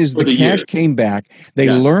the point is, the cash came back. They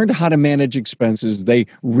learned how to manage expenses. They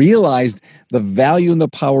realized the value and the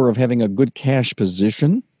power of having a good cash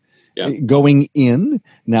position. Going in.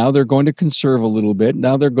 Now they're going to conserve a little bit.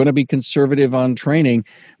 Now they're going to be conservative on training,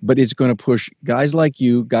 but it's going to push guys like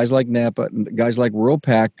you, guys like Napa, guys like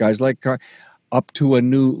WorldPack, guys like Carm up to a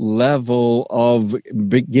new level of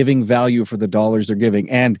giving value for the dollars they're giving,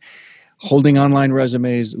 and holding online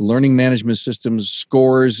resumes, learning management systems,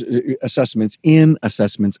 scores, assessments in,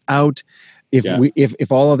 assessments out.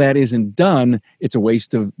 If all of that isn't done, it's a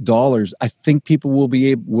waste of dollars. I think people will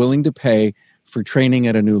be willing to pay for training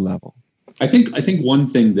at a new level. I think one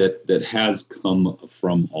thing that has come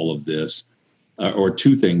from all of this, or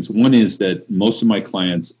two things. One is that most of my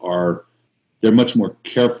clients they're much more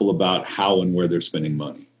careful about how and where they're spending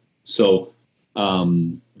money. So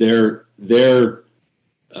we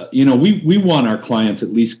want our clients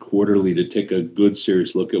at least quarterly to take a good,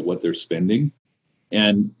 serious look at what they're spending.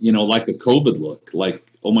 And, like a COVID look, like,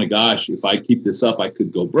 oh my gosh, if I keep this up, I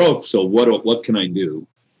could go broke. So what can I do?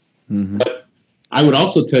 Mm-hmm. But I would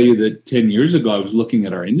also tell you that 10 years ago, I was looking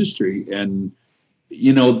at our industry, and,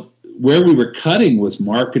 where we were cutting was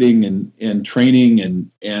marketing and training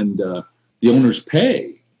and the owner's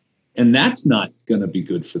pay. And that's not going to be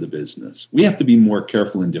good for the business. We have to be more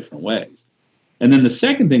careful in different ways. And then the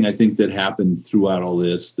second thing I think that happened throughout all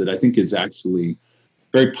this that I think is actually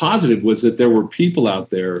very positive was that there were people out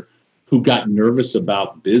there who got nervous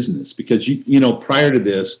about business because, prior to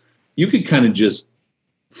this, you could kind of just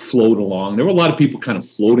float along. There were a lot of people kind of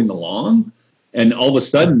floating along, And all of a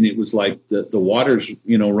sudden, it was like the water's,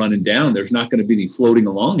 running down. There's not going to be any floating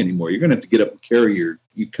along anymore. You're going to have to get up and carry your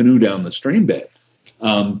canoe down the stream bed.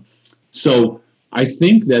 So I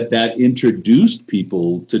think that introduced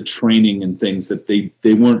people to training and things that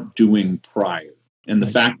they weren't doing prior. And the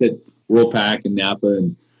fact that Worldpac and Napa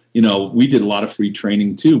and, we did a lot of free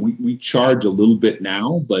training too. We charge a little bit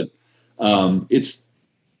now, but it's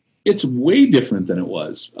way different than it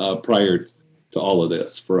was prior to all of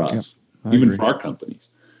this for us. I even agree. for our companies.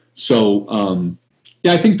 So,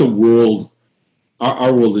 I think the world,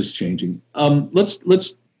 our world is changing. Let's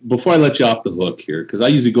before I let you off the hook here, because I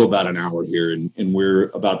usually go about an hour here, and we're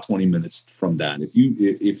about 20 minutes from that. If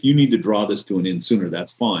you need to draw this to an end sooner,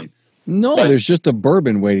 that's fine. No, But there's just a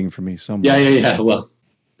bourbon waiting for me somewhere. yeah. Well,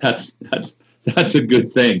 that's a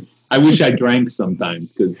good thing. I wish I drank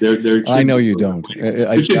sometimes because they're. I know you don't.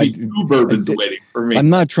 There should be two bourbons waiting for me. I'm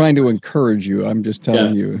not trying to encourage you. I'm just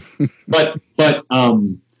telling you. But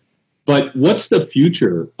what's the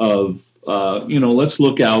future of let's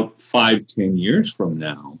look out 5-10 years from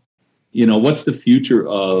now. What's the future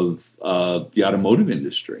of the automotive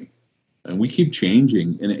industry? And we keep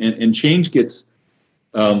changing, and change gets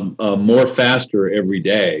more faster every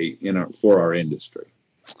day for our industry.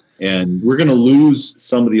 And we're going to lose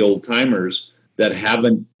some of the old timers that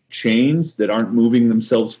haven't changed, that aren't moving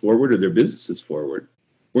themselves forward or their businesses forward.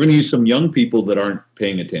 We're going to use some young people that aren't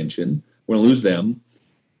paying attention. We're going to lose them.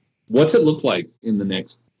 What's it look like in the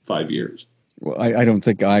next 5 years? Well, I don't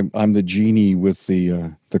think I'm the genie with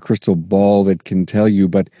the crystal ball that can tell you,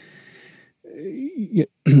 but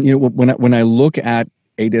when I look at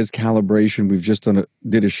ADAS calibration, we've just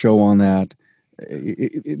did a show on that.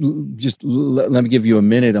 Let me give you a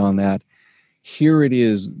minute on that. Here it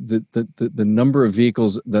is, the number of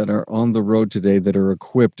vehicles that are on the road today that are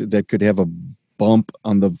equipped that could have a bump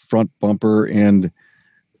on the front bumper, and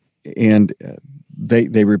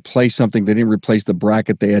they replaced something. They didn't replace the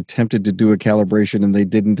bracket. They attempted to do a calibration and they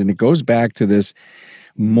didn't. And it goes back to this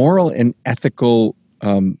moral and ethical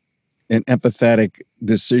and empathetic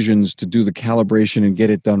decisions to do the calibration and get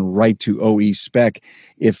it done right to OE spec.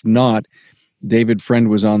 If not, David Friend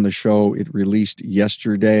was on the show. It released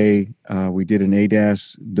yesterday. We did an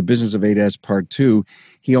ADAS, the business of ADAS part 2.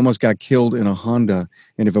 He almost got killed in a Honda.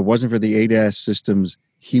 And if it wasn't for the ADAS systems,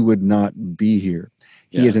 he would not be here.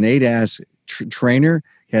 He is an ADAS trainer,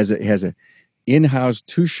 has a in-house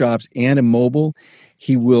 2 shops and a mobile.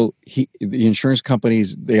 The insurance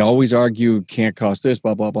companies, they always argue, can't cost this,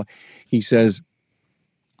 blah, blah, blah. He says,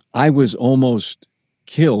 I was almost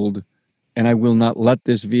killed, and I will not let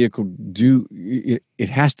this vehicle do it. It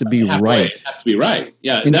has to be right. It has to be right.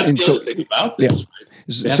 Yeah, and that's the other thing about this.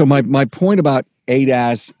 Yeah. So my point about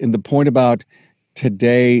ADAS and the point about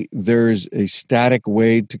today, there's a static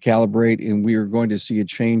way to calibrate, and we are going to see a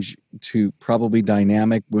change to probably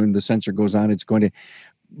dynamic. When the sensor goes on, it's going to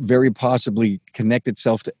very possibly connect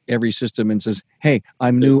itself to every system and says, hey,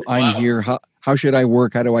 I'm new, I'm here. How should I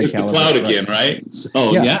work? How do I calibrate? The cloud again, right?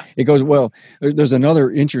 So, yeah. It goes, well, there's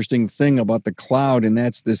another interesting thing about the cloud, and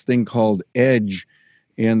that's this thing called Edge.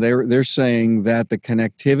 And they're saying that the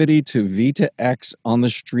connectivity to V2X on the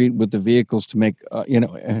street with the vehicles to make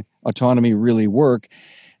autonomy really work,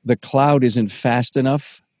 the cloud isn't fast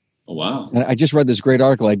enough. Oh, wow. And I just read this great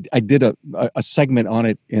article. I did a segment on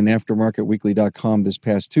it in aftermarketweekly.com this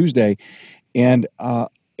past Tuesday. And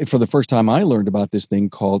for the first time, I learned about this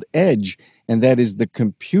thing called Edge. And that is the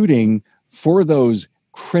computing for those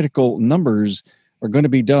critical numbers are going to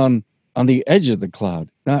be done on the edge of the cloud,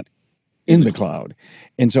 not in the cloud.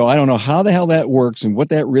 And so I don't know how the hell that works and what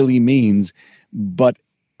that really means, but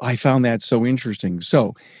I found that so interesting.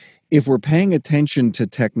 So if we're paying attention to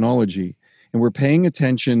technology and we're paying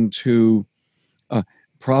attention to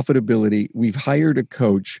profitability, we've hired a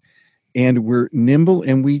coach and we're nimble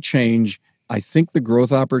and we change, I think the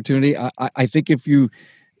growth opportunity, I think if you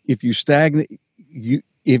stagnate,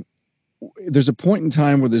 if there's a point in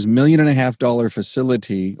time where this $1.5 million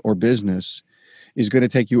facility or business is going to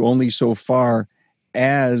take you only so far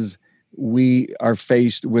as we are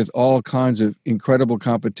faced with all kinds of incredible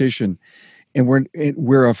competition. And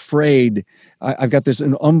we're afraid. I've got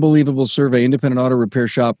an unbelievable survey, Independent Auto Repair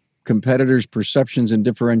Shop Competitors' Perceptions and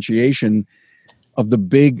Differentiation of the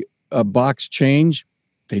big box change.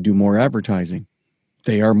 They do more advertising.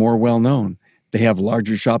 They are more well-known. They have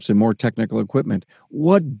larger shops and more technical equipment.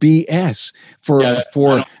 What BS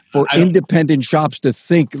for independent shops to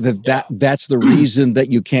think that's the reason that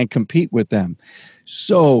you can't compete with them.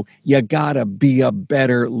 So you gotta be a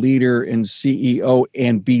better leader and CEO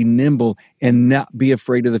and be nimble and not be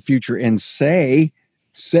afraid of the future and say,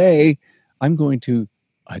 I'm going to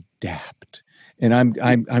adapt. and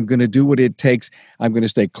I'm going to do what it takes. I'm going to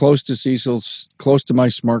stay close to Cecil, close to my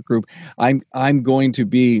smart group. I'm going to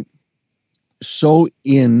be so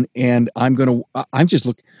in, and I'm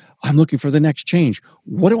looking for the next change.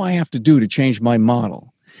 What do I have to do to change my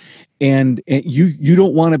model? And you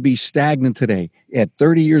don't want to be stagnant today. At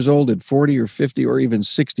 30 years old, at 40 or 50 or even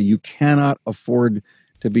 60, you cannot afford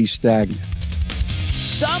to be stagnant.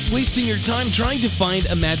 Stop wasting your time trying to find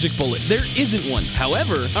a magic bullet. There isn't one.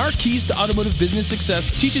 However, our Keys to Automotive Business Success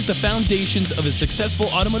teaches the foundations of a successful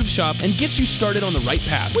automotive shop and gets you started on the right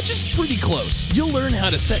path, which is pretty close. You'll learn how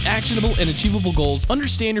to set actionable and achievable goals,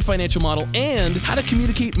 understand your financial model, and how to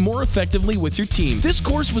communicate more effectively with your team. This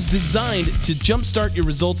course was designed to jumpstart your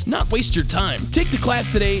results, not waste your time. Take the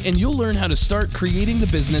class today and you'll learn how to start creating the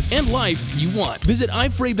business and life you want. Visit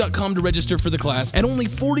ifrave.com to register for the class at only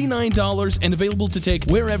 $49 and available to take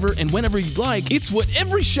wherever and whenever you'd like. It's what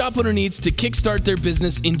every shop owner needs to kickstart their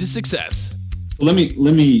business into success. Let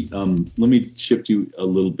me shift you a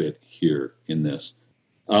little bit here in this.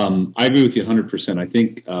 I agree with you 100%. I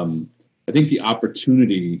think the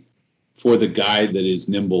opportunity for the guy that is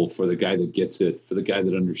nimble, for the guy that gets it, for the guy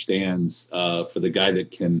that understands, for the guy that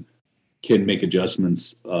can make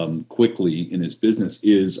adjustments quickly in his business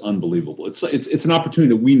is unbelievable. It's an opportunity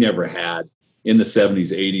that we never had in the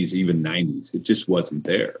 70s, 80s, even 90s. It just wasn't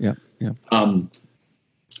there. Yeah.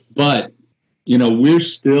 But, we're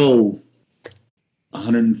still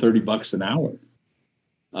 $130 an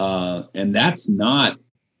hour. And that's not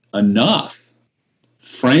enough,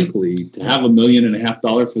 frankly, to have $1.5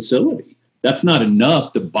 million facility. That's not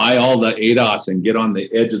enough to buy all the ADAS and get on the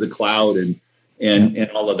edge of the cloud and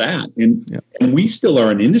all of that. And we still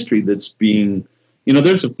are an industry that's being,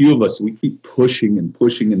 there's a few of us, we keep pushing and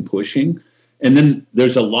pushing and pushing. And then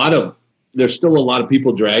there's still a lot of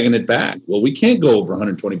people dragging it back. Well, we can't go over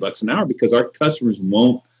 $120 an hour because our customers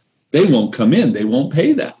won't come in. They won't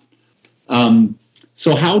pay that.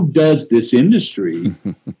 So how does this industry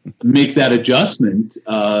make that adjustment?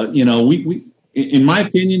 We in my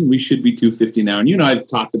opinion, we should be $250 now. And you and I have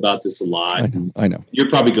talked about this a lot. I know. You're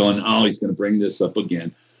probably going, oh, he's going to bring this up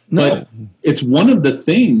again. No. But it's one of the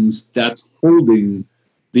things that's holding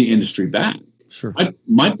the industry back. Sure.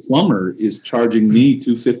 My plumber is charging me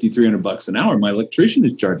 $250, $300 an hour. My electrician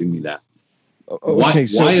is charging me that. Okay,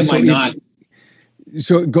 why am I not?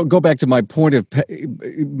 So go back to my point of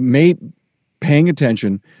paying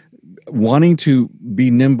attention, wanting to be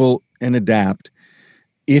nimble and adapt.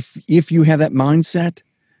 If you have that mindset,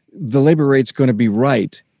 the labor rate's going to be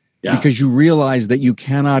right, because you realize that you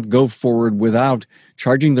cannot go forward without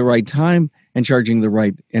charging the right time and charging the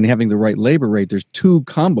right and having the right labor rate. There's two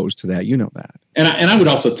combos to that. You know that. And I would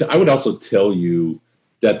also tell you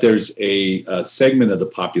that there's a segment of the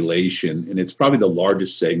population, and it's probably the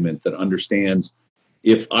largest segment, that understands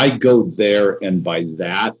if I go there and buy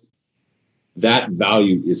that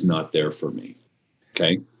value is not there for me.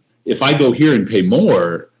 Okay. If I go here and pay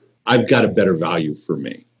more, I've got a better value for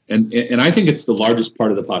me. And I think it's the largest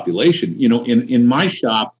part of the population. In my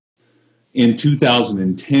shop in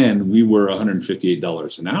 2010, we were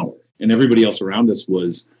 $158 an hour, and everybody else around us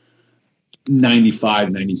was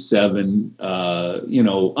 95, 97,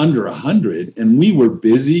 under 100. And we were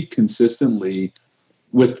busy consistently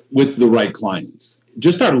with the right clients.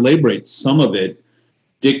 Just our labor rate, some of it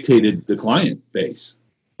dictated the client base,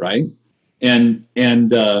 right?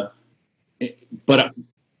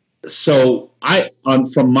 So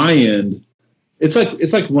from my end, it's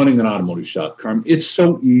like running an automotive shop, Carm. It's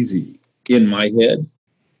so easy in my head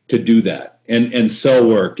to do that and sell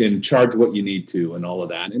work and charge what you need to and all of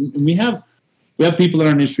that. And we have people in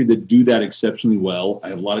our industry that do that exceptionally well. I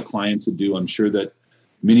have a lot of clients that do. I'm sure that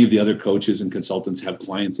many of the other coaches and consultants have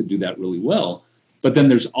clients that do that really well. But then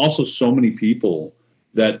there's also so many people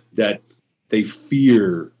that they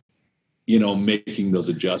fear, making those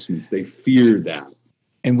adjustments. They fear that.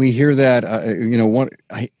 And we hear that,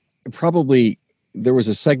 there was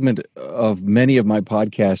a segment of many of my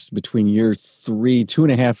podcasts between year 3,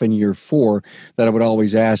 2.5, and year 4 that I would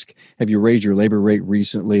always ask, have you raised your labor rate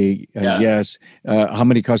recently? Yes. How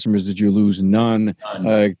many customers did you lose? None.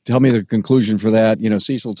 Tell me the conclusion for that.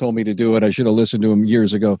 Cecil told me to do it. I should have listened to him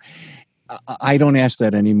years ago. I don't ask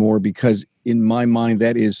that anymore, because in my mind,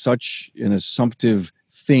 that is such an assumptive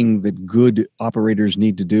thing that good operators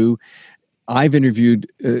need to do. I've interviewed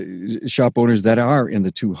shop owners that are in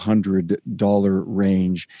the $200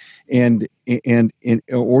 range. And in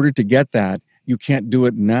order to get that, you can't do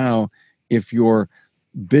it now if your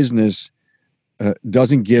business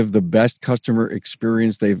doesn't give the best customer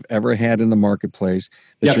experience they've ever had in the marketplace.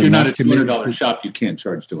 If you're not a $200 shop, you can't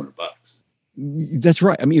charge $200. That's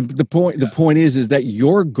right. I mean, the point is that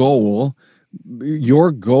your goal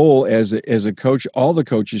your goal as a coach, all the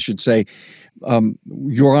coaches should say,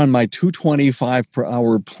 you're on my 225 per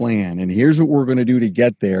hour plan, and here's what we're going to do to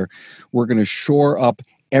get there. We're going to shore up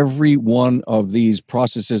every one of these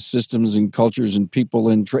processes, systems, and cultures, and people,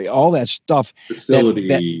 and all that stuff.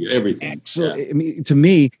 Facility, everything. Excellent. Yeah. I mean, to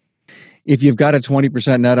me, if you've got a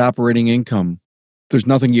 20% net operating income, there's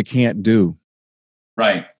nothing you can't do.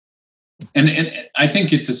 Right. And I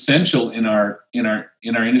think it's essential in our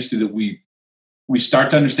industry that we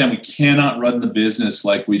start to understand we cannot run the business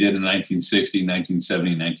like we did in 1960,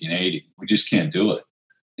 1970, 1980. We just can't do it.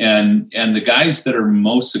 And the guys that are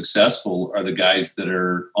most successful are the guys that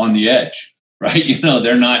are on the edge, right?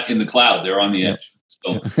 They're not in the cloud; they're on the edge.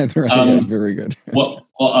 So they're on the edge. Very good.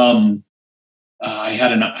 I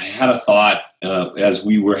had a thought as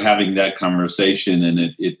we were having that conversation,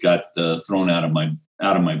 and it got thrown out of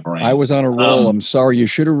my brain. I was on a roll. I'm sorry. You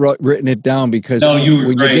should have written it down, because when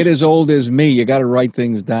you get as old as me, you got to write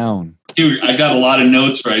things down. Dude, I got a lot of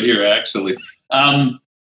notes right here, actually.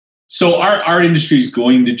 So our industry is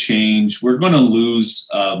going to change. We're going to lose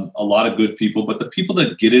a lot of good people, but the people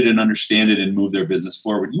that get it and understand it and move their business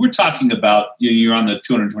forward. You were talking about, you're on the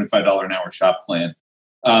 $225 an hour shop plan.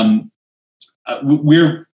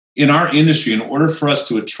 We're in our industry, in order for us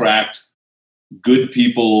to attract good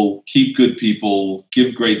people, keep good people,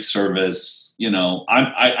 give great service. I'm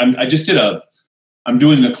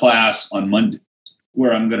doing a class on Monday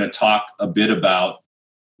where I'm going to talk a bit about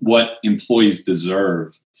what employees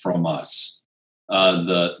deserve from us,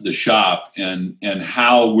 the shop, and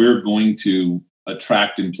how we're going to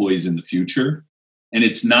attract employees in the future. And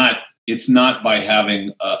it's not by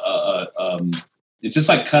having it's just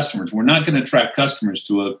like customers. We're not going to attract customers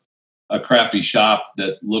to a crappy shop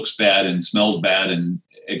that looks bad and smells bad and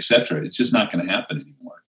et cetera. It's just not going to happen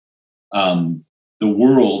anymore. The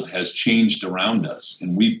world has changed around us,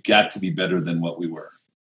 and we've got to be better than what we were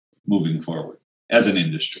moving forward as an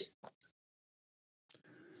industry.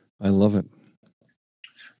 I love it.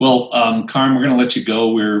 Well, Carm, we're going to let you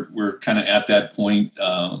go. We're kind of at that point.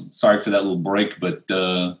 Sorry for that little break, but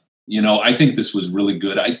I think this was really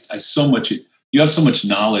good. You have so much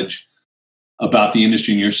knowledge about the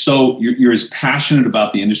industry, and you're as passionate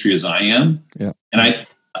about the industry as I am. Yeah. And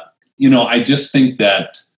I just think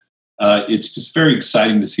that it's just very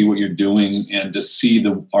exciting to see what you're doing and to see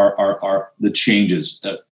the changes.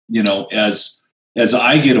 As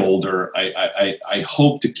I get older, I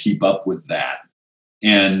hope to keep up with that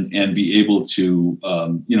and be able to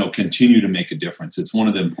continue to make a difference. It's one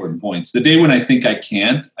of the important points. The day when I think I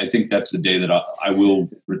can't, I think that's the day that I will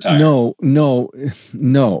retire. No.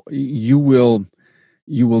 You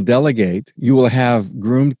will delegate. You will have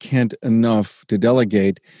groomed Kent enough to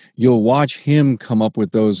delegate. You'll watch him come up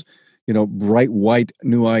with those, bright white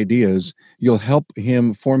new ideas. You'll help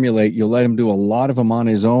him formulate. You'll let him do a lot of them on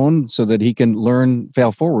his own so that he can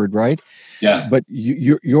fail forward, right? Yeah. But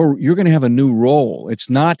you're going to have a new role. It's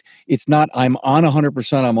not I'm on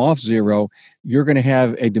 100%, I'm off 0. You're going to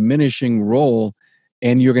have a diminishing role,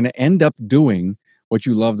 and you're going to end up doing what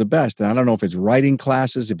you love the best. And I don't know if it's writing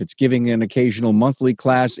classes, if it's giving an occasional monthly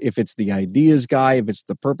class, if it's the ideas guy, if it's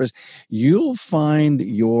the purpose. You'll find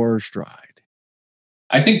your stride.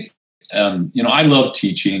 I think, I love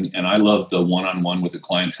teaching, and I love the one-on-one with the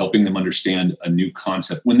clients, helping them understand a new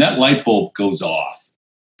concept. When that light bulb goes off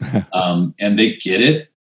and they get it,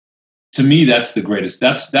 to me, that's the greatest.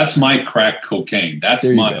 That's my crack cocaine.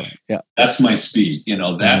 That's my speed.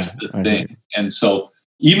 That's the thing. And so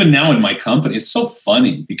even now in my company, it's so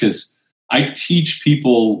funny because I teach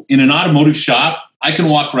people in an automotive shop. I can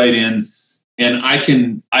walk right in and I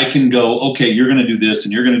can go, okay, you're going to do this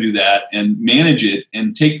and you're going to do that, and manage it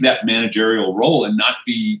and take that managerial role and not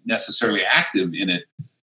be necessarily active in it.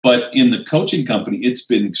 But in the coaching company, it's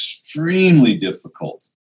been extremely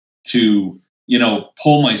difficult to,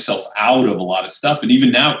 pull myself out of a lot of stuff. And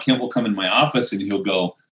even now, Kent will come in my office and he'll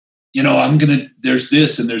go, there's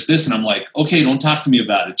this and there's this. And I'm like, okay, don't talk to me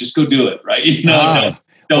about it. Just go do it. Right. Well,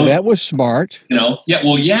 that was smart. Yeah.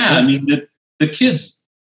 Well, yeah. I mean, the kids,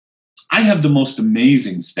 I have the most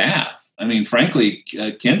amazing staff. I mean, frankly,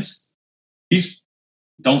 Kent's,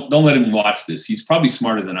 don't let him watch this. He's probably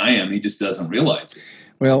smarter than I am. He just doesn't realize it.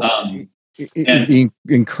 Well, the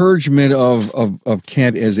encouragement of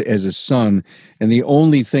Kent as a son, and the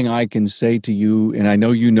only thing I can say to you, and I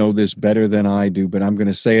know you know this better than I do, but I'm going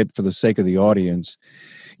to say it for the sake of the audience.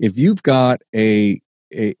 If you've got a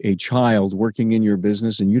a child working in your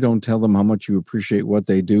business and you don't tell them how much you appreciate what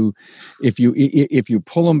they do, if you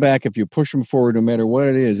pull them back, if you push them forward, no matter what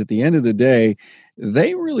it is, at the end of the day,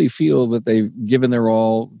 they really feel that they've given their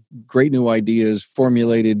all, great new ideas,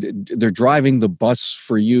 formulated, they're driving the bus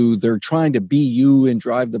for you, they're trying to be you and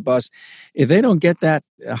drive the bus. If they don't get that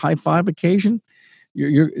high five occasion,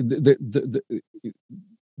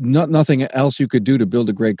 nothing else you could do to build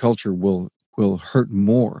a great culture will hurt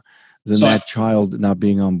more than that child not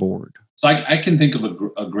being on board. So I can think of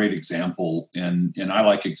a great example, and I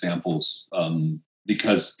like examples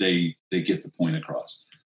because they get the point across.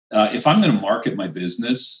 If I'm going to market my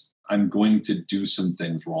business, I'm going to do some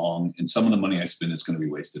things wrong, and some of the money I spend is going to be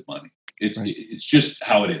wasted money. It's just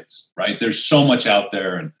how it is, right? There's so much out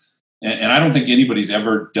there, and I don't think anybody's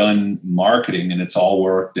ever done marketing and it's all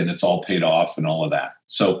worked and it's all paid off and all of that.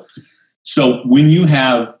 So when you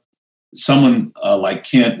have someone like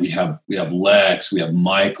Kent, we have Lex, we have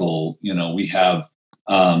Michael, we have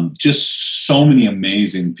just so many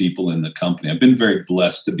amazing people in the company. I've been very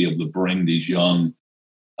blessed to be able to bring these young,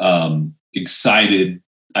 excited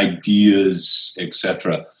ideas,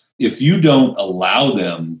 etc. If you don't allow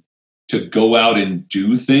them to go out and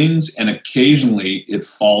do things, and occasionally it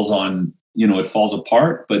falls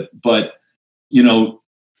apart, but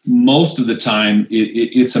most of the time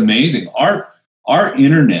it's amazing. Our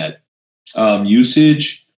internet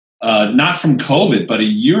usage, not from COVID, but a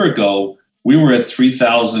year ago, we were at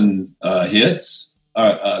 3,000 hits,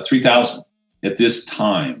 3,000 at this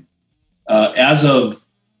time. As of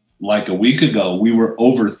like a week ago, we were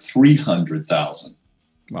over 300,000.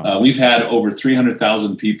 Wow. We've had over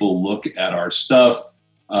 300,000 people look at our stuff,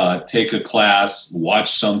 take a class, watch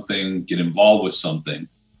something, get involved with something.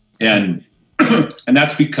 And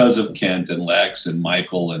that's because of Kent and Lex and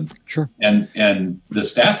Michael and sure. and the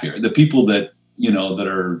staff here, the people that that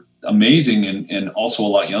are amazing and also a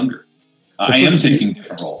lot younger. I am taking a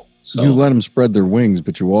different role. So you let them spread their wings,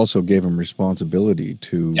 but you also gave them responsibility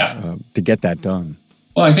to get that done.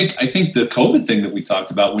 Well, I think the COVID thing that we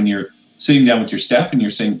talked about, when you're sitting down with your staff and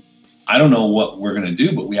you're saying, I don't know what we're going to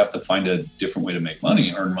do, but we have to find a different way to make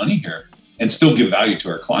money, earn money here, and still give value to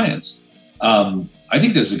our clients. I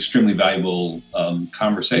think this is extremely valuable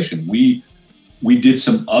conversation. We did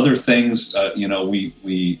some other things.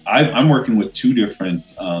 I'm working with two different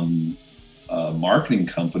marketing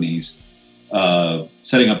companies,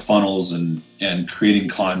 setting up funnels and creating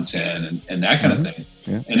content and that kind of thing.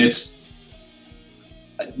 Yeah. And it's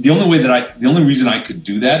the only reason I could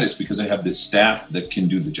do that is because I have this staff that can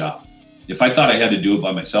do the job. If I thought I had to do it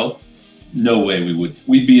by myself, no way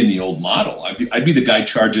we'd be in the old model. I'd be the guy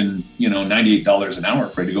charging, $98 an hour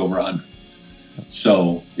afraid to go over 100.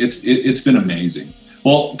 So it's been amazing.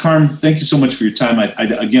 Well, Carm, thank you so much for your time. I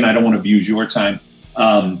don't want to abuse your time.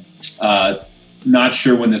 Not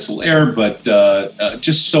sure when this will air, but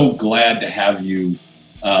just so glad to have you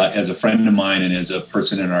as a friend of mine and as a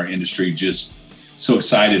person in our industry, just so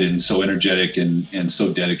excited and so energetic and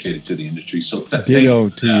so dedicated to the industry. So ditto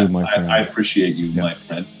to you, my friend. I appreciate you, my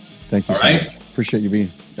friend. Thank you. All so right. much. Appreciate you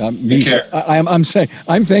being. Take care. I'm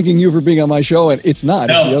thanking you for being on my show, and it's not.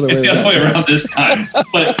 No, it's the other way around this time.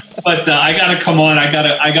 But I got to come on. I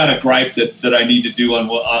got a gripe that I need to do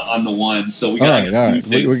on the one. So we got. All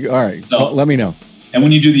right. All right. So, let me know. And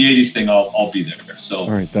when you do the 80s thing, I'll be there. So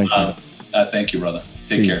all right. Thanks. Thank you, brother.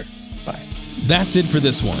 Take care. Bye. That's it for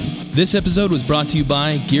this one. This episode was brought to you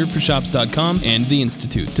by gearedforshops.com and The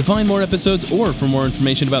Institute. To find more episodes or for more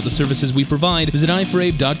information about the services we provide, visit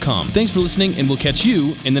ifrabe.com. Thanks for listening, and we'll catch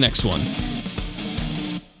you in the next one.